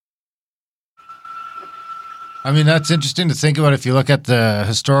 I mean, that's interesting to think about. If you look at the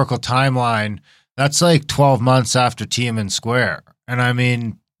historical timeline, that's like 12 months after Tiananmen Square. And I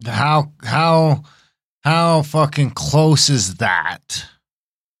mean, how fucking close is that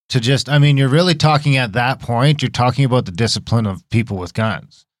to just, I mean, you're really talking at that point, you're talking about the discipline of people with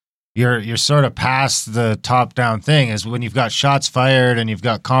guns. You're sort of past the top-down thing, is when you've got shots fired and you've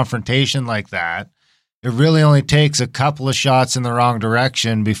got confrontation like that, it really only takes a couple of shots in the wrong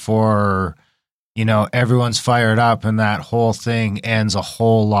direction before, you know, everyone's fired up and that whole thing ends a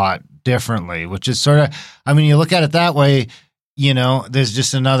whole lot differently, which is sort of, I mean, you look at it that way, you know, there's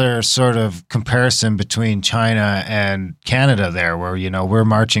just another sort of comparison between China and Canada there, where, you know, we're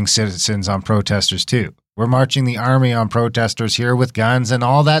marching citizens on protesters too. We're marching the army on protesters here with guns and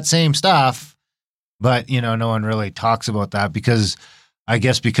all that same stuff. But, you know, no one really talks about that because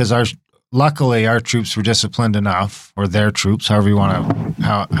luckily our troops were disciplined enough, or their troops, however you want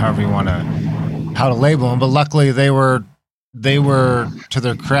to label them. But luckily they were, to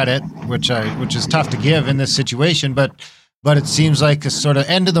their credit, which is tough to give in this situation, but it seems like a sort of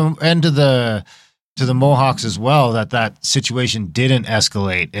end to the Mohawks as well, that situation didn't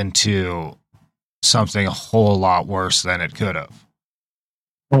escalate into something a whole lot worse than it could have.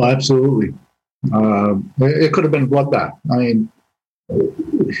 Well, absolutely. It could have been bloodbath. I mean,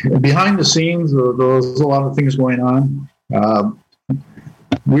 behind the scenes, there was a lot of things going on.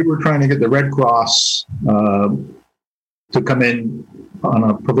 We were trying to get the Red Cross to come in on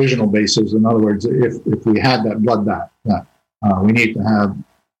a provisional basis. In other words, if we had that bloodbath, we need to have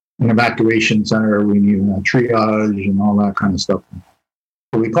an evacuation center, we need triage and all that kind of stuff.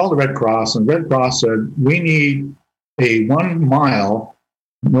 So we called the Red Cross, and the Red Cross said, we need a 1 mile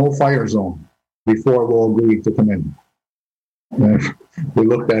no-fire zone before we'll agree to come in. And we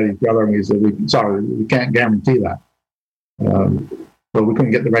looked at each other and we said, we can't guarantee that. But we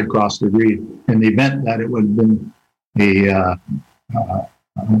couldn't get the Red Cross to agree in the event that it would have been a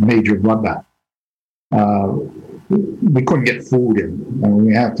major bloodbath. We couldn't get food in, and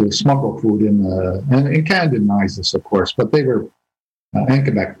we had to smuggle food in. And Canada denies this, of course, but they were, and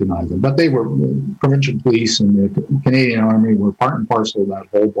Quebec denies them, but they were, provincial police and the Canadian Army were part and parcel of that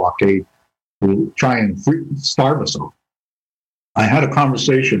whole blockade to try and starve us all. I had a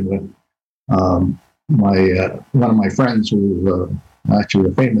conversation with one of my friends who is actually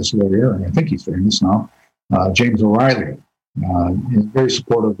a famous lawyer, and I think he's famous now, James O'Reilly. He's very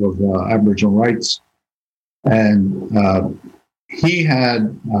supportive of Aboriginal rights. And he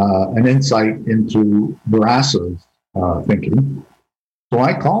had an insight into Barassa's thinking. So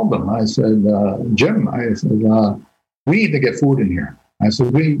I called him. I said, Jim, we need to get food in here. I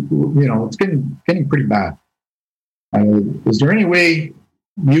said, it's getting pretty bad. Is there any way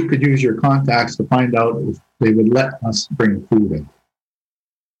you could use your contacts to find out if they would let us bring food in?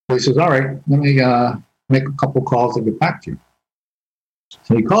 So he says, all right, let me make a couple calls and get back to you.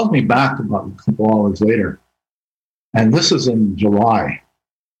 So he called me back about a couple hours later. And this is in July,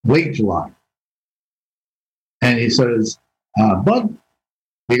 late July. And he says, Bud,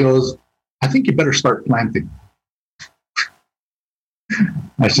 he goes, I think you better start planting.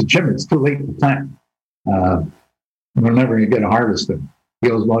 I said, Jim, it's too late to plant. We're never going to get a harvest in. He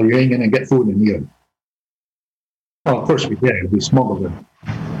goes, well, you ain't going to get food in either. Well, of course we did. We smuggled it.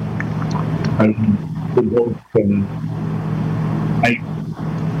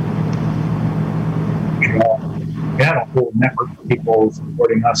 We had a whole network of people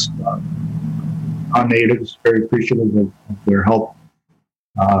supporting us, non-natives, very appreciative of their help.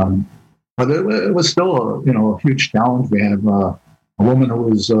 But it was still a huge challenge. We had a woman who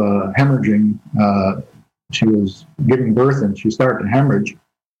was hemorrhaging. She was giving birth and she started to hemorrhage.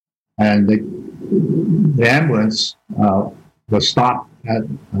 and the ambulance was stopped at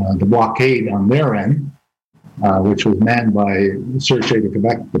the blockade on their end, which was manned by Sûreté de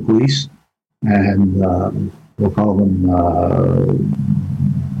Quebec, the police, and we'll call them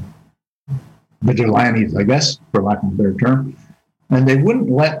vigilantes, I guess, for lack of a better term. And they wouldn't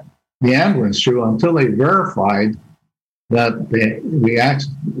let the ambulance through until they verified that we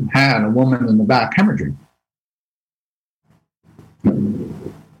actually had a woman in the back hemorrhaging.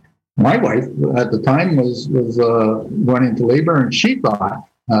 My wife at the time was going into labor, and she thought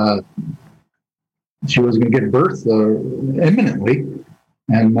she was going to give birth imminently.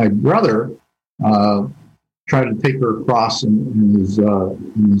 And my brother tried to take her across in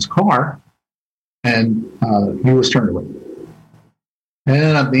his car, and he was turned away. It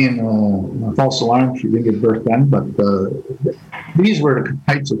ended up being a false alarm. She didn't give birth then, but these were the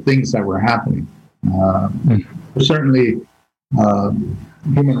types of things that were happening. Certainly,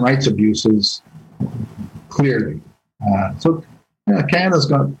 human rights abuses, clearly. So Canada's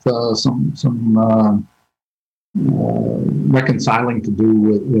got some reconciling to do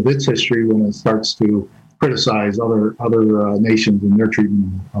with its history when it starts to criticize other nations and their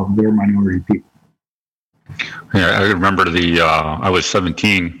treatment of their minority people. Yeah, I remember I was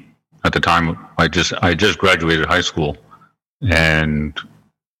 17 at the time. I just graduated high school, and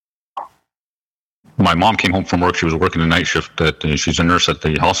my mom came home from work. She was working a night shift. She's a nurse at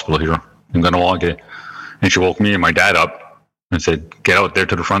the hospital here in Ganawage, and she woke me and my dad up and said, "Get out there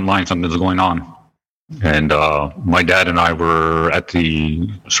to the front line. Something's going on." And my dad and I were at the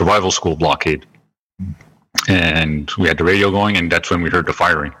survival school blockade, and we had the radio going, and that's when we heard the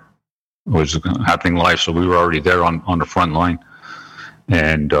firing. It was happening live, so we were already there on the front line.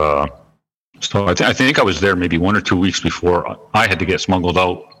 And so I think I was there maybe 1 or 2 weeks before I had to get smuggled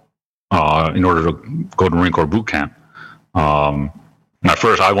out in order to go to Marine Corps boot camp. At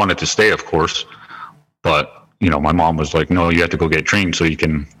first, I wanted to stay, of course, but my mom was like, "No, you have to go get trained so you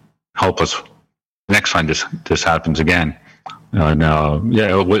can help us next time this happens again." And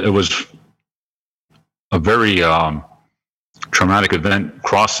it was a very traumatic event,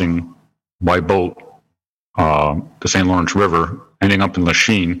 crossing by boat the St. Lawrence River, ending up in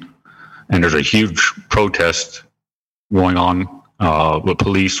Lachine, and there's a huge protest going on with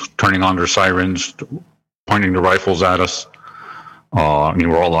police turning on their sirens, pointing their rifles at us.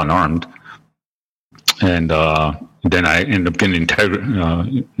 We're all unarmed. And then I ended up getting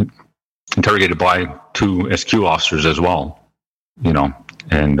interrogated by 2 SQ officers as well,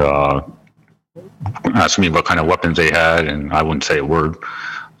 and asked me what kind of weapons they had, and I wouldn't say a word.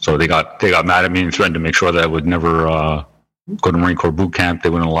 So they got mad at me and threatened to make sure that I would never go to Marine Corps boot camp.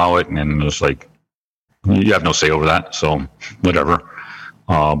 They wouldn't allow it, and it was like, you have no say over that, so whatever.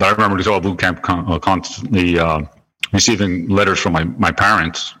 But I remember this whole boot camp constantly receiving letters from my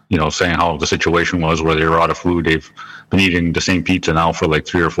parents, saying how the situation was, where they were out of food. They've been eating the same pizza now for like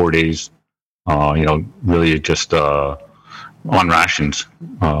 3 or 4 days. Really just on rations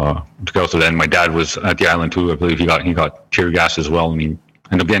to go. So then my dad was at the island too. I believe he got tear gas as well, and he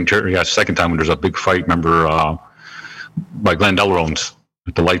ended up getting tear gas the second time when there's a big fight. Remember by Glen Delrone's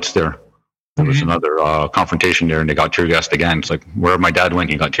with the lights there. There was another confrontation there, and they got tear gassed again. It's like wherever my dad went,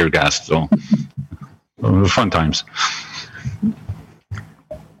 he got tear gassed. So it was fun times.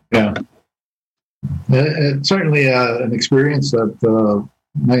 Yeah, it's certainly an experience that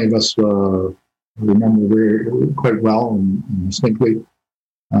many of us remember quite well and distinctly.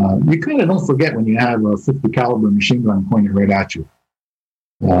 You kind of don't forget when you have a 50 caliber machine gun pointed right at you.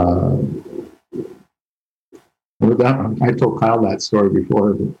 I told Kyle that story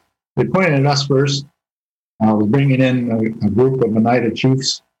before. But they pointed at us first. I was bringing in a group of Oneida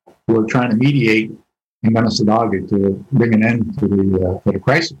chiefs who were trying to mediate in Ganasadaga to bring an end to the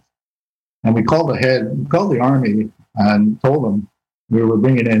crisis. And we called the Army and told them we were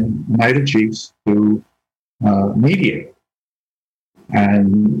bringing in Oneida chiefs to mediate.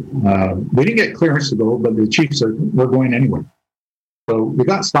 And we didn't get clearance to go, but the chiefs were going anyway. So we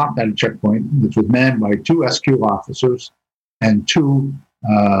got stopped at a checkpoint, which was manned by 2 SQ officers and 2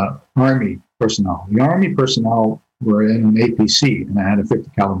 Army personnel. The Army personnel were in an APC, and I had a 50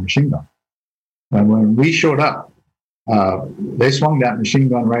 caliber machine gun. And when we showed up, they swung that machine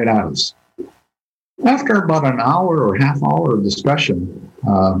gun right at us. After about an hour or half hour of discussion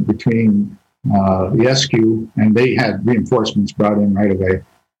between the SQ, and they had reinforcements brought in right away.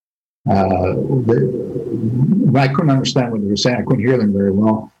 I couldn't understand what they were saying. I couldn't hear them very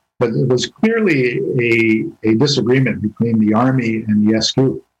well. But it was clearly a disagreement between the Army and the SQ.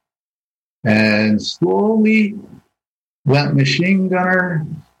 And slowly, that machine gunner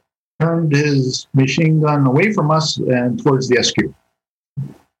turned his machine gun away from us and towards the SQ.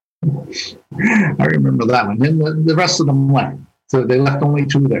 I remember that one. Then the rest of them left. So they left only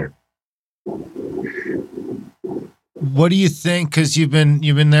 2 there. What do you think? Because you've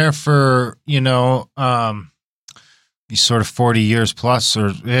been there for sort of 40 years plus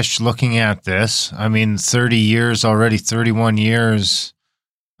or ish looking at this. I mean, 30 years already, 31 years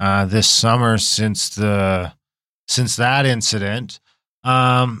this summer since that incident.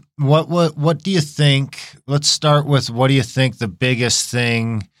 What do you think? Let's start with what do you think the biggest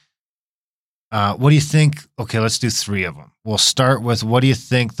thing? What do you think? Okay, let's do 3 of them. We'll start with what do you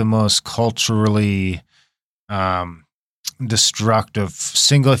think the most culturally destructive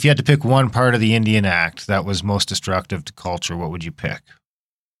single, if you had to pick one part of the Indian Act that was most destructive to culture, what would you pick?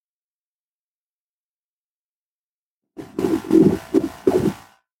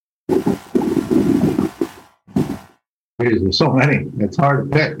 There's so many. It's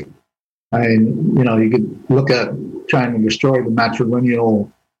hard to pick. I mean, you could look at trying to destroy the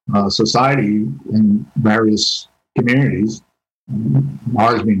matrilineal society in various communities,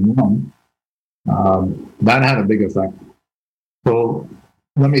 ours being one. That had a big effect. So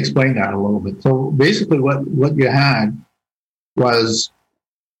let me explain that a little bit. So basically what you had was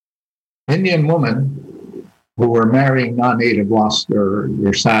Indian women who were marrying non-native lost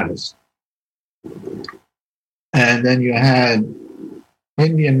their status. And then you had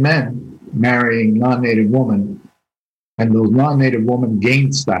Indian men marrying non-native women, and those non-native women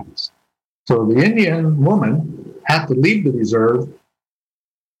gained status. So the Indian woman had to leave the reserve,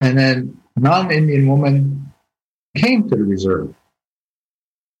 and then non-Indian women came to the reserve.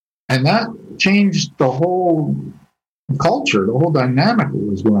 And that changed the whole culture, the whole dynamic that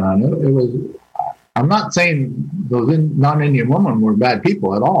was going on. It was, I'm not saying those non-Indian women were bad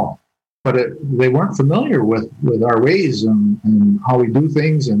people at all, but they weren't familiar with our ways and how we do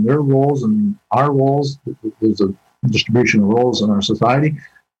things and their roles and our roles. There's a distribution of roles in our society.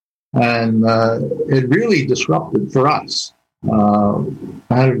 And it really disrupted for us.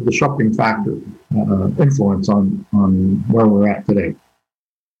 Had a disrupting factor, influence on where we're at today.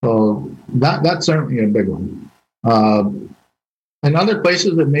 So that's certainly a big one. In other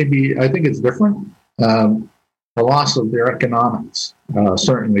places, it may be, I think it's different. The loss of their economics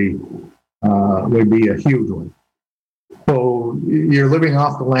certainly would be a huge one. So you're living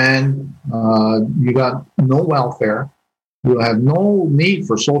off the land. You got no welfare. You have no need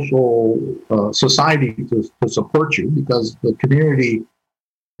for social society to support you because the community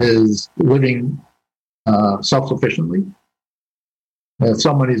is living self-sufficiently. If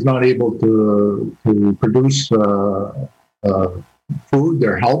someone is not able to produce food,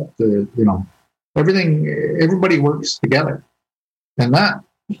 they're helped. Everybody works together, and that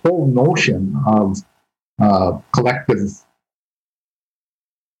whole notion of collectivism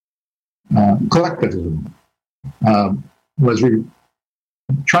was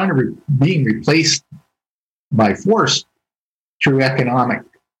being replaced by force through economic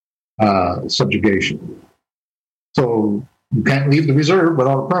subjugation. So you can't leave the reserve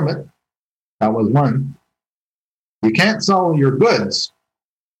without a permit. That was one. You can't sell your goods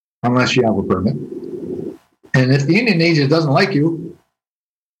unless you have a permit. And if the Indian agent doesn't like you,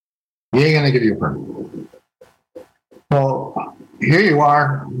 he ain't going to give you a permit. So here you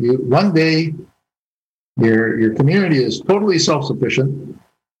are. One day, your community is totally self-sufficient,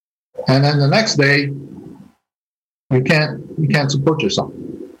 and then the next day, you can't support yourself,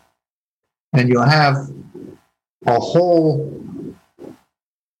 and you'll have a whole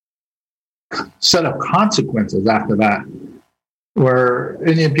set of consequences after that, where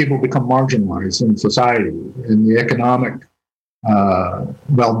Indian people become marginalized in society, in the economic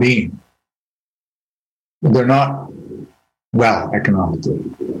well-being. They're not well economically.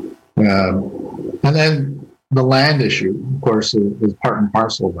 And then the land issue, of course, is part and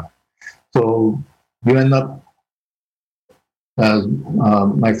parcel of that. So you end up, as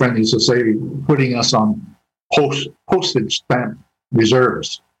my friend used to say, putting us on postage stamp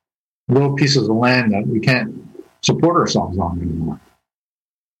reserves, little pieces of land that we can't support ourselves on anymore.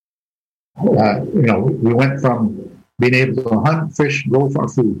 We went from being able to hunt, fish, grow for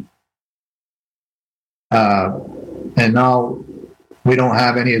food, and now we don't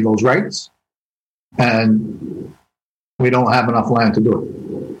have any of those rights, and we don't have enough land to do it.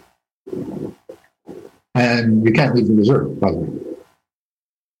 And you can't leave the reserve, by the way.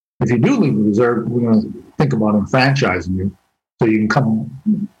 If you do leave the reserve, we're going to think about enfranchising you so you can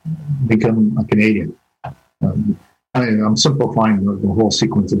become a Canadian. I'm simplifying the whole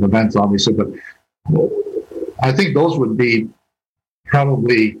sequence of events, obviously, but I think those would be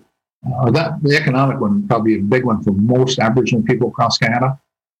probably, the economic one would probably be a big one for most Aboriginal people across Canada.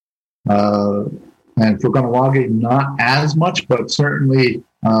 And And for Kahnawake, not as much, but certainly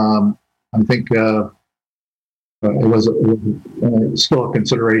I think it was still a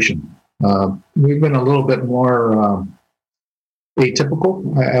consideration. We've been a little bit more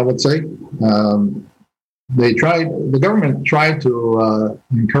atypical, I would say. The government tried to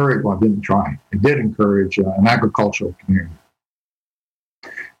encourage, well, didn't try, it did encourage an agricultural community.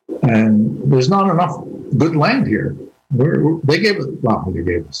 And there's not enough good land here. They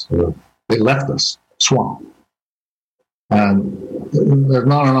left us swamp. And there's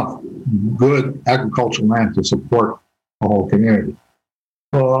not enough good agricultural land to support the whole community.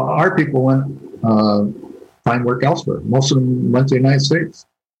 So our people went find work elsewhere. Most of them went to the United States,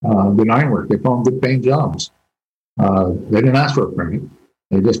 did iron work. They found good paying jobs. They didn't ask for a permit.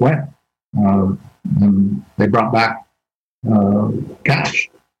 They just went. And they brought back cash.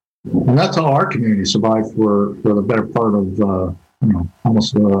 And that's how our community survived for the better part of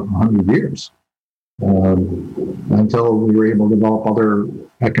almost 100 years. Until we were able to develop other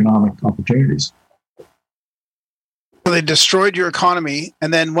economic opportunities. So they destroyed your economy,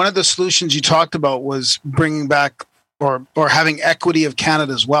 and then one of the solutions you talked about was bringing back or having equity of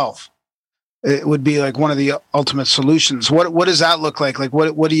Canada's wealth. It would be like one of the ultimate solutions. What does that look like? Like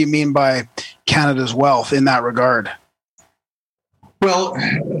what do you mean by Canada's wealth in that regard? Well,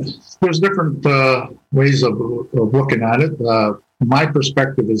 there's different ways of looking at it. My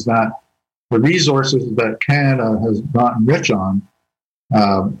perspective is that the resources that Canada has gotten rich on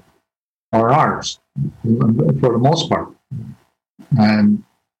are ours, for the most part. And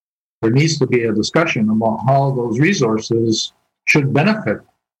there needs to be a discussion about how those resources should benefit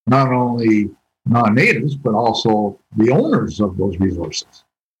not only non-natives, but also the owners of those resources.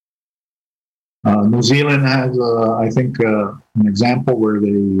 New Zealand has, I think, an example where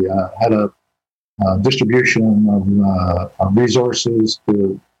they had a distribution of resources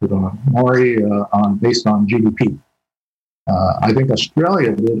to the Maori based on GDP. I think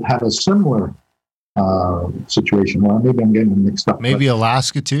Australia did have a similar situation. Well, maybe I'm getting them mixed up. Maybe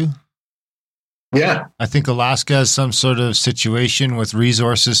Alaska too? Yeah. I think Alaska has some sort of situation with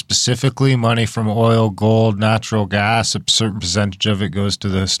resources specifically, money from oil, gold, natural gas. A certain percentage of it goes to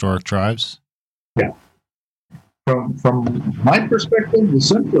the historic tribes. Yeah. From my perspective, the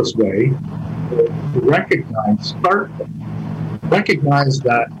simplest way to recognize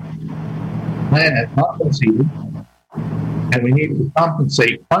that land has not been ceded, and we need to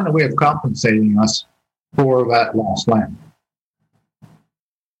find a way of compensating us for that lost land.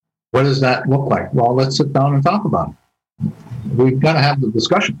 What does that look like? Well, let's sit down and talk about it. We've got to have the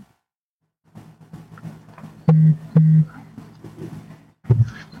discussion.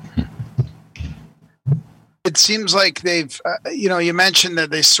 It seems like they've, you mentioned that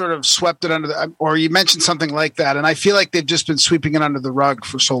they sort of swept it under or you mentioned something like that. And I feel like they've just been sweeping it under the rug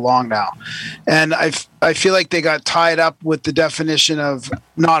for so long now. And I feel like they got tied up with the definition of,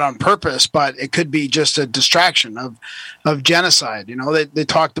 not on purpose, but it could be just a distraction of genocide. They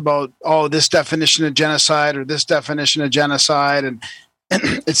talked about, this definition of genocide or this definition of genocide. And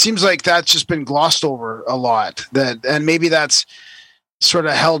it seems like that's just been glossed over a lot, and maybe that's sort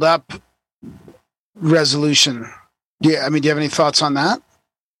of held up resolution. Yeah, do you have any thoughts on that?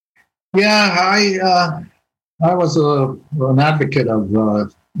 Yeah, I was an advocate of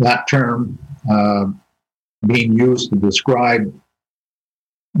that term being used to describe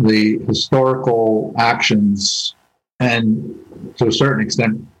the historical actions and, to a certain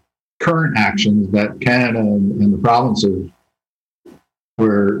extent, current actions that Canada and the provinces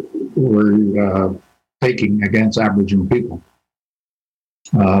were taking against Aboriginal people.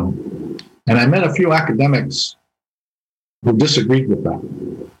 And I met a few academics who disagreed with that.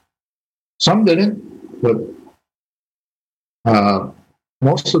 Some didn't, but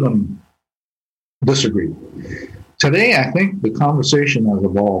most of them disagreed. Today, I think the conversation has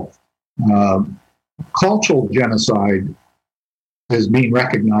evolved. Cultural genocide is being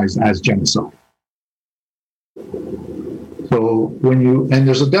recognized as genocide. So and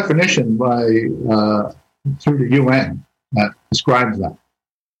there's a definition through the UN that describes that.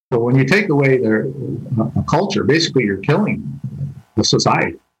 So when you take away a culture, basically you're killing the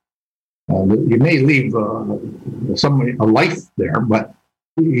society. You may leave a life there, but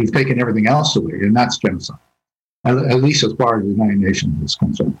you've taken everything else away, and that's genocide, at least as far as the United Nations is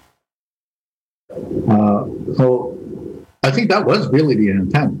concerned. So I think that was really the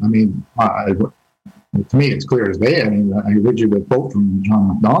intent. To me, it's clear as day. I originally a quote from John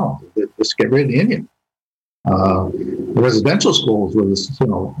MacDonald, just get rid of the Indian. The residential schools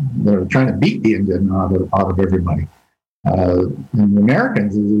they're trying to beat the Indian out of everybody. And the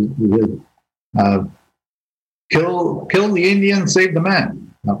Americans kill the Indian, save the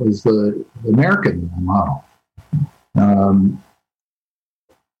man. That was the American model.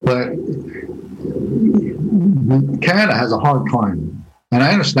 But Canada has a hard time, and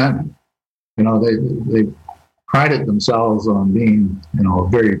I understand that. You know, they prided themselves on being, you know, a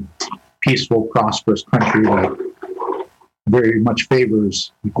very peaceful, prosperous country that very much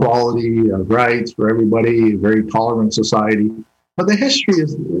favors equality of rights for everybody, a very tolerant society. But the history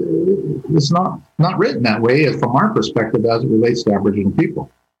is not written that way from our perspective as it relates to Aboriginal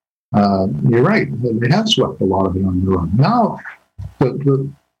people. You're right. They have swept a lot of it on their own. Now, the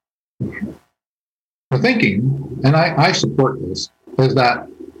thinking, and I support this, is that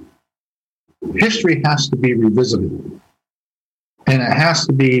history has to be revisited, and it has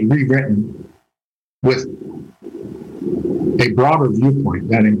to be rewritten with a broader viewpoint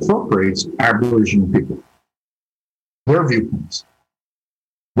that incorporates Aboriginal people, their viewpoints,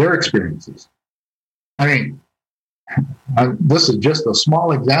 their experiences. I mean, this is just a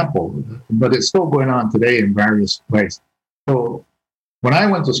small example, but it's still going on today in various ways. So when I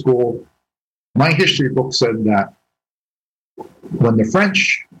went to school, my history book said that when the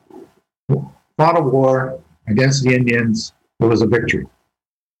French fought a war against the Indians, it was a victory.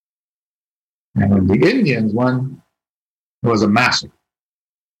 And when the Indians won, it was a massacre.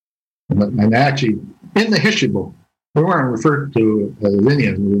 And actually, in the history book, we weren't referred to as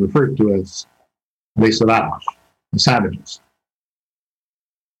Indians, we were referred to as les sauvages, the savages.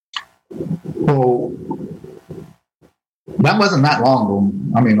 So that wasn't that long ago.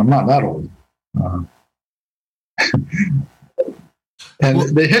 I mean, I'm not that old.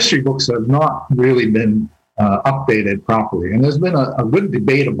 And the history books have not really been updated properly. And there's been a good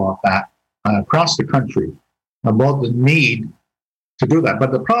debate about that across the country, about the need to do that.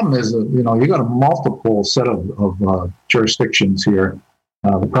 But the problem is that, you know, you got a multiple set of jurisdictions here.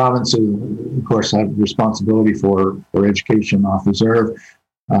 The provinces, of course, have responsibility for education off reserve.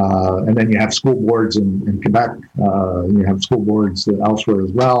 And then you have school boards in Quebec. You have school boards elsewhere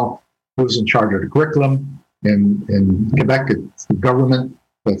as well. Who's in charge of the curriculum? In Quebec, it's the government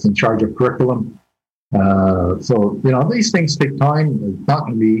that's in charge of curriculum. So, you know, these things take time. It's not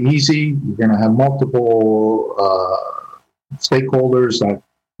going to be easy. You're going to have multiple stakeholders that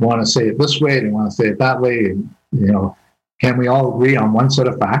want to say it this way, they want to say it that way. And, you know, can we all agree on one set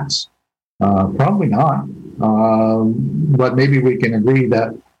of facts? Probably not. But maybe we can agree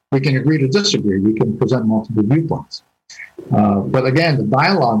to disagree. We can present multiple viewpoints. But again, the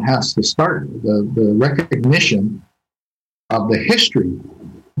dialogue has to start. The recognition of the history,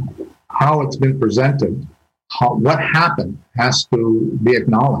 how it's been presented, what happened, has to be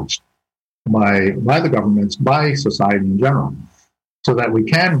acknowledged by the governments, by society in general, so that we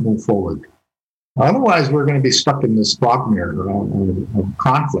can move forward. Otherwise, we're going to be stuck in this quagmire of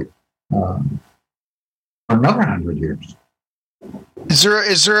conflict for another 100 years. Is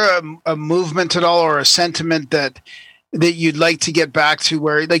there a movement at all, or a sentiment that you'd like to get back to,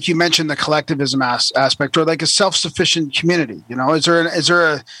 where, like you mentioned, the collectivism aspect, or like a self-sufficient community? You know, is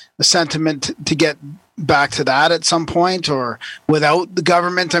there a sentiment to get back to that at some point, or without the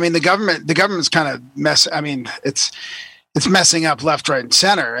government? I mean, the government's kind of it's messing up left, right, and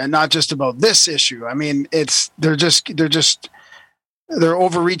center, and not just about this issue. I mean, they're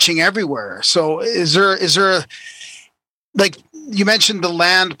overreaching everywhere. So is there like you mentioned the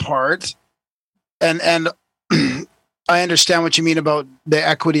land part, and I understand what you mean about the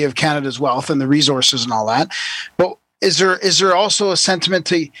equity of Canada's wealth and the resources and all that, but is there also a sentiment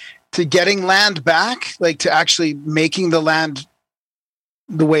to getting land back, like to actually making the land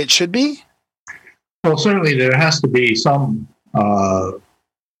the way it should be? Well, certainly there has to be some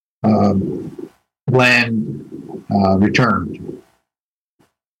land returned.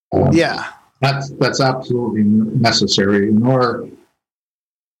 That's absolutely necessary in order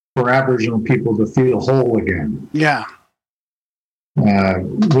for Aboriginal people to feel whole again. Yeah.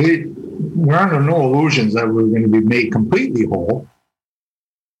 We're under no illusions that we're going to be made completely whole.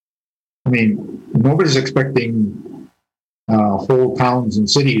 I mean, nobody's expecting whole towns and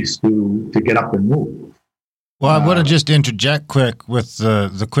cities to get up and move. Well, I want to just interject quick with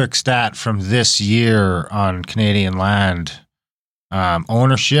the quick stat from this year on Canadian land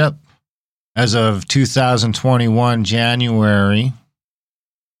ownership. As of 2021 January,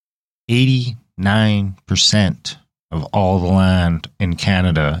 89% of all the land in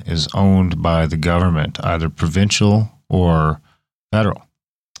Canada is owned by the government, either provincial or federal.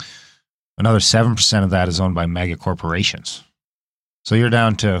 Another 7% of that is owned by mega corporations. So you're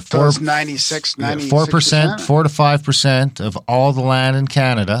down to 4% 4 to 5% of all the land in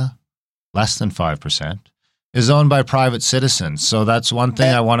Canada, less than 5%, is owned by private citizens. So that's one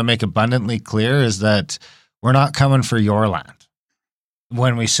thing I want to make abundantly clear, is that we're not coming for your land.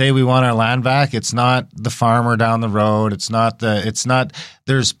 when we say we want our land back, it's not the farmer down the road. It's not,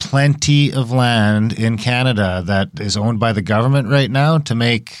 there's plenty of land in Canada that is owned by the government right now to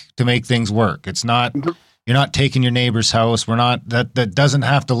make things work. It's not, you're not taking your neighbor's house. That doesn't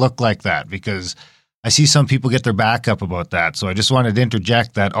have to look like that, because I see some people get their back up about that. So I just wanted to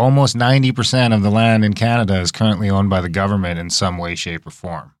interject that almost 90% of the land in Canada is currently owned by the government in some way, shape, or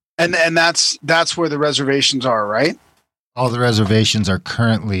form. And that's where the reservations are, right? All the reservations are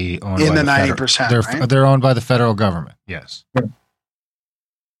currently owned in by the 90%. Right? They're owned by the federal government. Yes.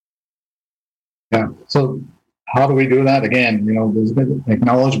 Yeah. So how do we do that? Again, there's been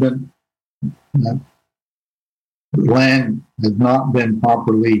acknowledgement that land has not been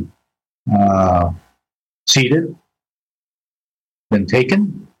properly ceded, been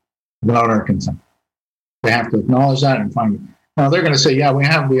taken without our consent. They have to acknowledge that and find it. Now they're going to say, yeah, we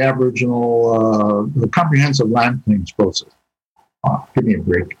have the Aboriginal the comprehensive land claims process. Oh, give me a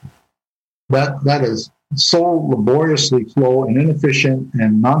break. That is so laboriously slow and inefficient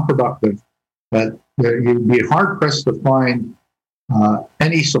and non-productive that you'd be hard-pressed to find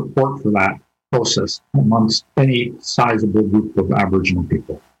any support for that process amongst any sizable group of Aboriginal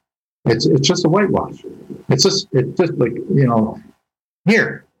people. It's just a whitewash. It's just like,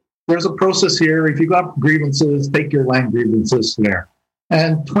 here, there's a process here. If you got grievances, take your land grievances there.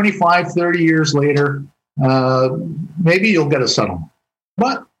 And 25, 30 years later, maybe you'll get a settlement.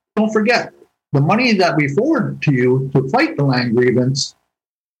 But don't forget, the money that we forward to you to fight the land grievance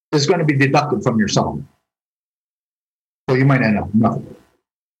is going to be deducted from your settlement. So you might end up with nothing.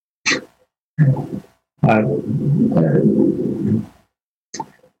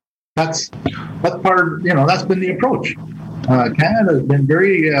 That's part. That's been the approach. Canada has been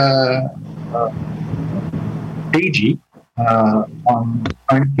very cagey on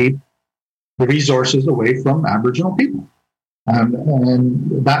trying to keep the resources away from Aboriginal people,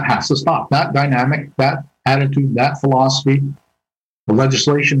 and that has to stop. That dynamic, that attitude, that philosophy, the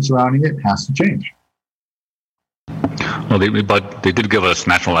legislation surrounding it has to change. Well, but they did give us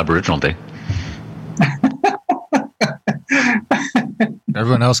National Aboriginal Day.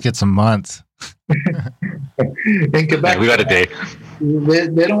 Everyone else gets a month. In Quebec, we got a day.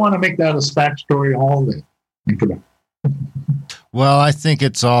 They don't want to make that a statutory holiday in Quebec. Well, I think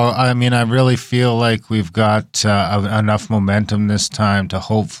it's all. I mean, I really feel like we've got enough momentum this time to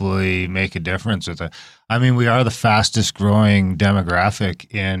hopefully make a difference with it. I mean, we are the fastest growing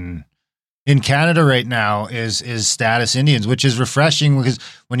demographic in Canada right now is status Indians, which is refreshing, because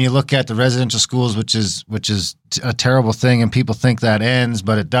when you look at the residential schools, which is a terrible thing, and people think that ends,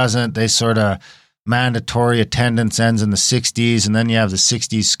 but it doesn't. They sort of mandatory attendance ends in the 60s, and then you have the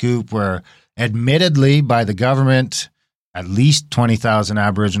 60s scoop where, admittedly, by the government, at least 20,000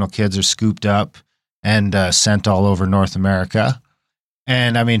 Aboriginal kids are scooped up and sent all over North America.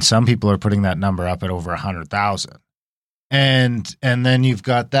 And I mean, some people are putting that number up at over 100,000. And then you've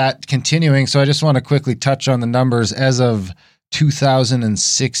got that continuing. So I just want to quickly touch on the numbers. As of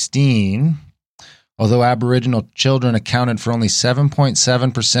 2016, although Aboriginal children accounted for only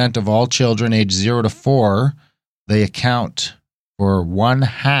 7.7% of all children aged 0 to 4, they account for over one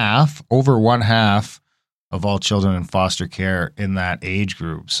half of all children in foster care in that age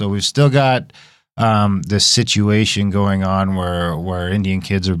group. So we've still got this situation going on where Indian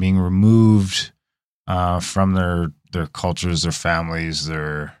kids are being removed from their cultures, their families,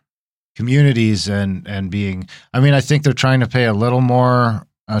 their communities, and being, I mean, I think they're trying to pay a little more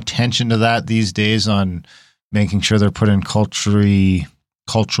attention to that these days on making sure they're put in culturally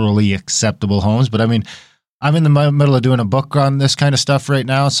acceptable homes. But I mean, I'm in the middle of doing a book on this kind of stuff right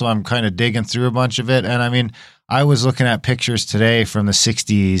now, so I'm kind of digging through a bunch of it. And I mean, I was looking at pictures today from the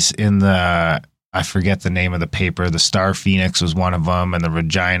 60s in the, I forget the name of the paper, the Star Phoenix was one of them, and the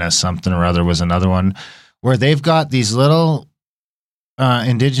Regina something or other was another one, where they've got these little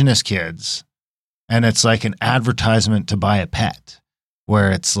Indigenous kids, and it's like an advertisement to buy a pet,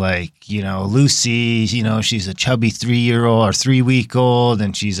 where it's like, Lucy, she's a chubby 3-year-old or 3-week-old,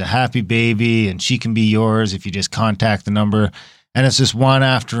 and she's a happy baby, and she can be yours if you just contact the number. And it's just one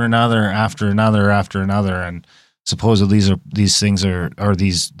after another, after another, after another. And supposedly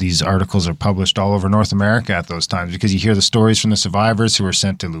these articles are published all over North America at those times, because you hear the stories from the survivors who were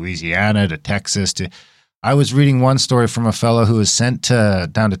sent to Louisiana, to Texas, I was reading one story from a fellow who was sent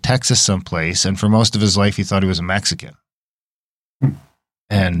down to Texas someplace, and for most of his life he thought he was a Mexican.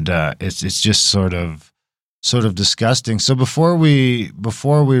 And it's just sort of disgusting. So before we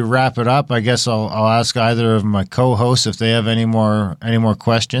wrap it up, I guess I'll ask either of my co-hosts if they have any more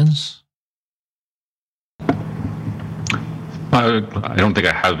questions. I don't think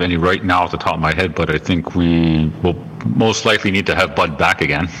I have any right now off the top of my head, but I think we will most likely need to have Bud back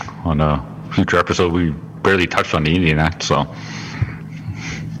again on a future episode. We barely touched on the Indian Act, so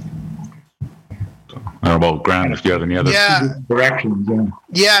I don't know about Graham if you have any other directions.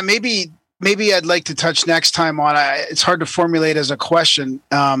 Yeah, maybe I'd like to touch next time on. It's hard to formulate as a question,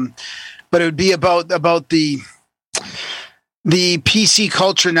 but it would be about the PC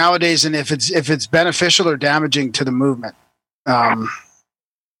culture nowadays, and if it's beneficial or damaging to the movement.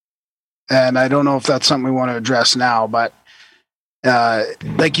 And I don't know if that's something we want to address now, but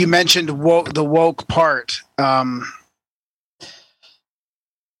like you mentioned, the woke part.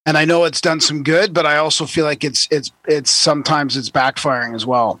 And I know it's done some good, but I also feel like it's sometimes it's backfiring as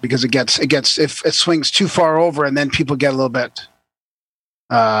well, because it gets if it swings too far over, and then people get a little bit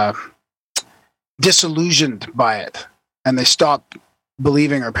disillusioned by it, and they stop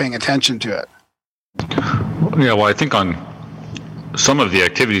believing or paying attention to it. Yeah, well, I think on some of the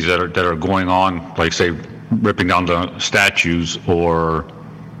activities that are going on, like say ripping down the statues or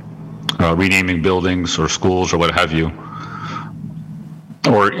renaming buildings or schools or what have you.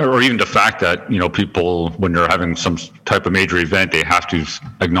 Or even the fact that, people, when they're having some type of major event, they have to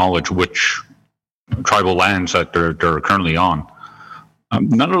acknowledge which tribal lands that they're currently on.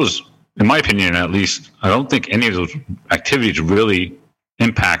 None of those, in my opinion at least, I don't think any of those activities really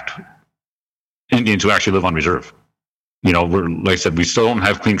impact Indians who actually live on reserve. We're, like I said, we still don't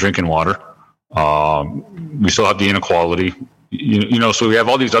have clean drinking water. We still have the inequality. So we have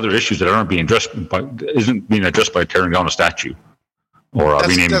all these other issues that aren't being addressed, but isn't being addressed by tearing down a statue or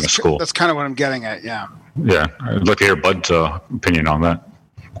renaming a school. That's kind of what I'm getting at. Yeah. Yeah, I'd like to hear Bud's opinion on that.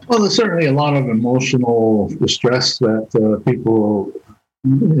 Well, there's certainly a lot of emotional distress that people,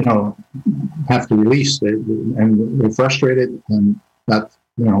 have to release, and they're frustrated, and that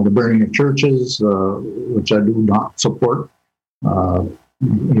the burning of churches, which I do not support,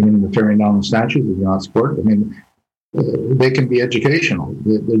 even the tearing down of statues, I do not support. I mean, they can be educational.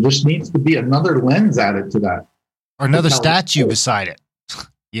 There just needs to be another lens added to that. Or another statue beside it.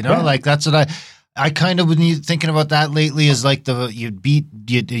 Like that's what I kind of been thinking about that lately, is like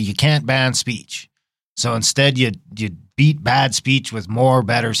you can't ban speech. So instead you beat bad speech with more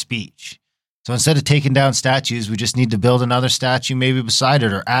better speech. So instead of taking down statues, we just need to build another statue maybe beside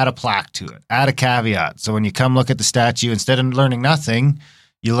it, or add a plaque to it, add a caveat. So when you come look at the statue, instead of learning nothing,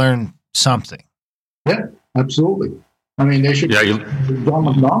 you learn something. Yeah, absolutely. I mean, they should. Yeah, John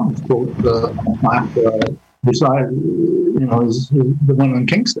McDonald's quote beside, is the one in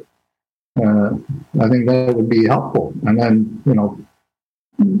Kingston. I think that would be helpful, and then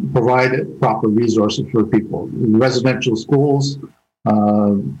provide proper resources for people. Residential schools.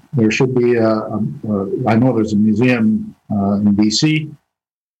 There should be I know there's a museum in BC,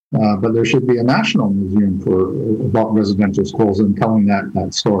 but there should be a national museum about residential schools and telling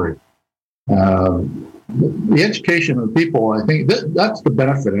that story. The education of people, I think that's the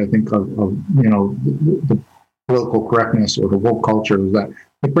benefit, I think, of the political correctness or the woke culture, is that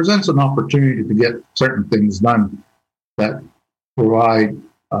it presents an opportunity to get certain things done that provide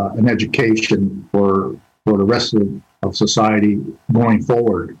an education for the rest of society going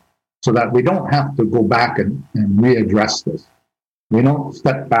forward, so that we don't have to go back and readdress this. We don't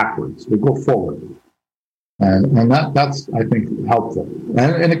step backwards, we go forward. And that's, I think, helpful.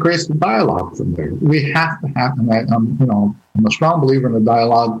 And it creates the dialogue from there. We have to have, and I'm a strong believer in the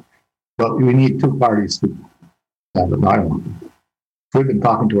dialogue, but we need two parties to have a dialogue. We've been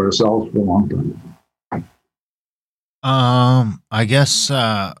talking to ourselves for a long time. I guess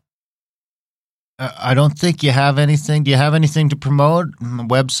I don't think you have anything. Do you have anything to promote? A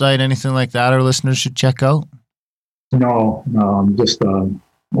website, anything like that our listeners should check out? No, I'm just an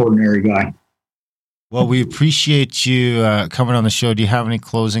ordinary guy. Well, we appreciate you coming on the show. Do you have any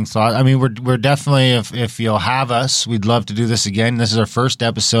closing thoughts? I mean, we're definitely, if you'll have us, we'd love to do this again. This is our first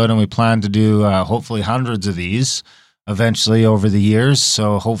episode, and we plan to do hopefully hundreds of these eventually over the years.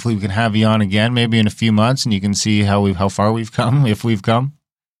 So hopefully we can have you on again, maybe in a few months, and you can see how far we've come, if we've come.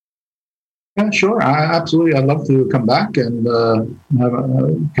 Yeah, sure. Absolutely. I'd love to come back and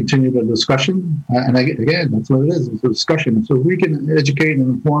continue the discussion. And again, that's what it is. It's a discussion. So we can educate and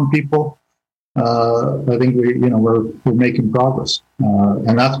inform people. I think we're making progress,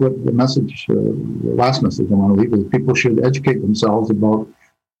 and that's what the message, the last message I want to leave is: people should educate themselves about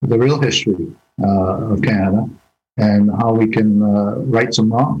the real history of Canada and how we can right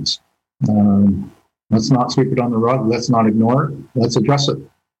some wrongs. Let's not sweep it on the rug. Let's not ignore it. Let's address it.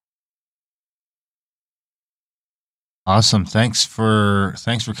 Awesome. Thanks for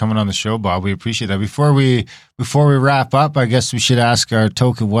coming on the show, Bob. We appreciate that. Before we wrap up, I guess we should ask our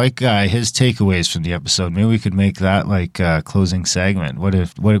token white guy his takeaways from the episode. Maybe we could make that like a closing segment. What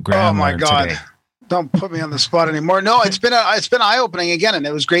if Graham learned today? Don't put me on the spot anymore. No, it's been eye opening again, and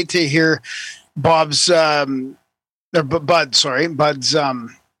it was great to hear Bud's thoughts on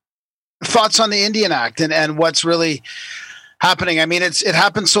the Indian Act and what's really happening. I mean, it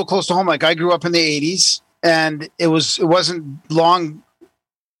happened so close to home. Like, I grew up in the 80s, and it wasn't long.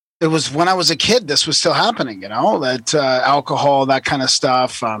 It was when I was a kid, this was still happening, that alcohol, that kind of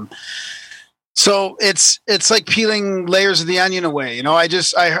stuff. So it's like peeling layers of the onion away.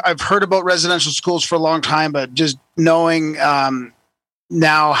 I've heard about residential schools for a long time, but just knowing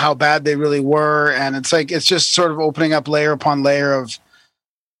now how bad they really were. And it's just sort of opening up layer upon layer of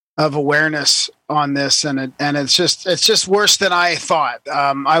awareness on this. And it's just worse than I thought.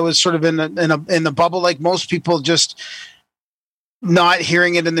 I was sort of in the bubble, like most people, just not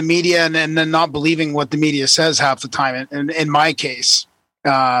hearing it in the media and then not believing what the media says half the time. In my case,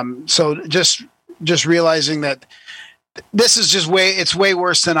 so just realizing that this is just it's way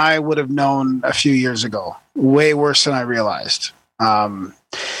worse than I would have known a few years ago. Way worse than I realized. And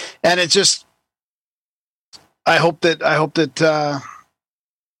it just, I hope that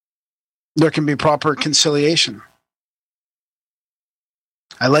there can be proper conciliation.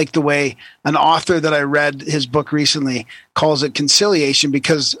 I like the way an author that I read his book recently calls it conciliation,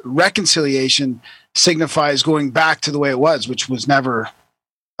 because reconciliation signifies going back to the way it was, which was never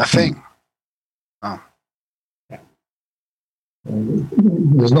a thing. Oh.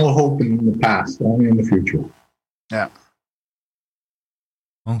 There's no hope in the past, only in the future. Yeah.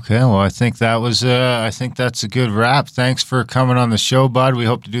 Okay, well, I think that's a good wrap. Thanks for coming on the show, Bud. We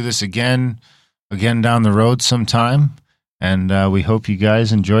hope to do this again down the road sometime, and we hope you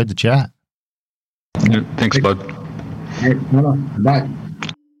guys enjoyed the chat. Yeah, thanks, Bud. Bye.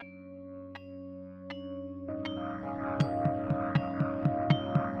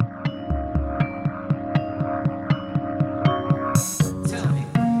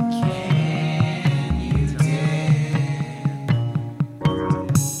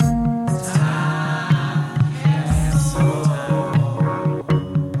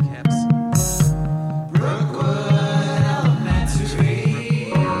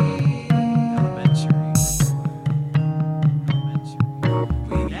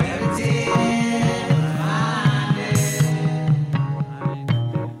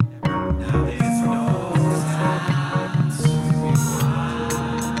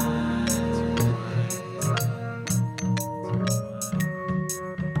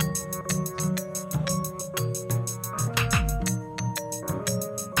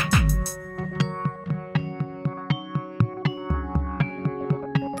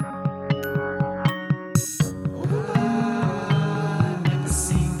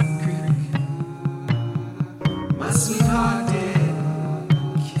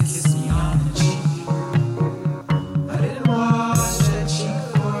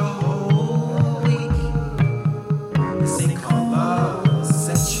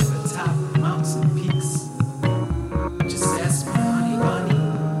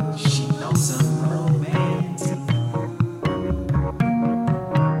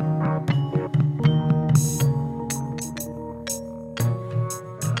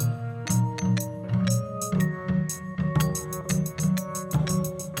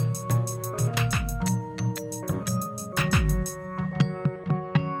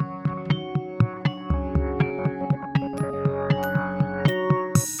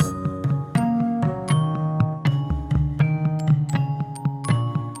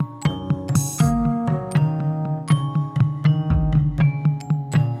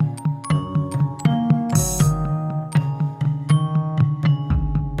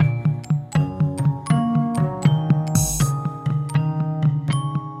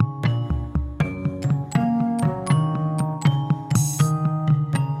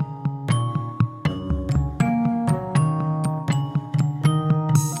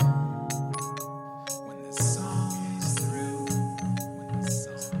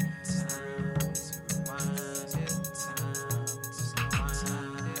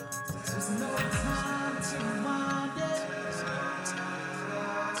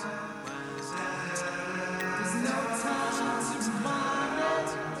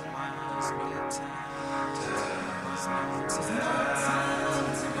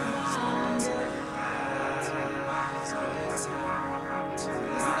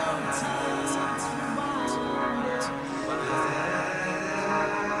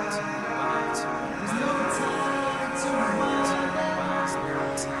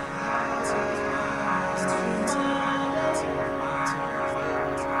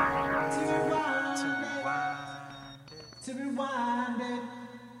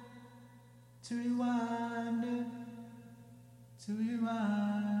 To rewind it, to rewind.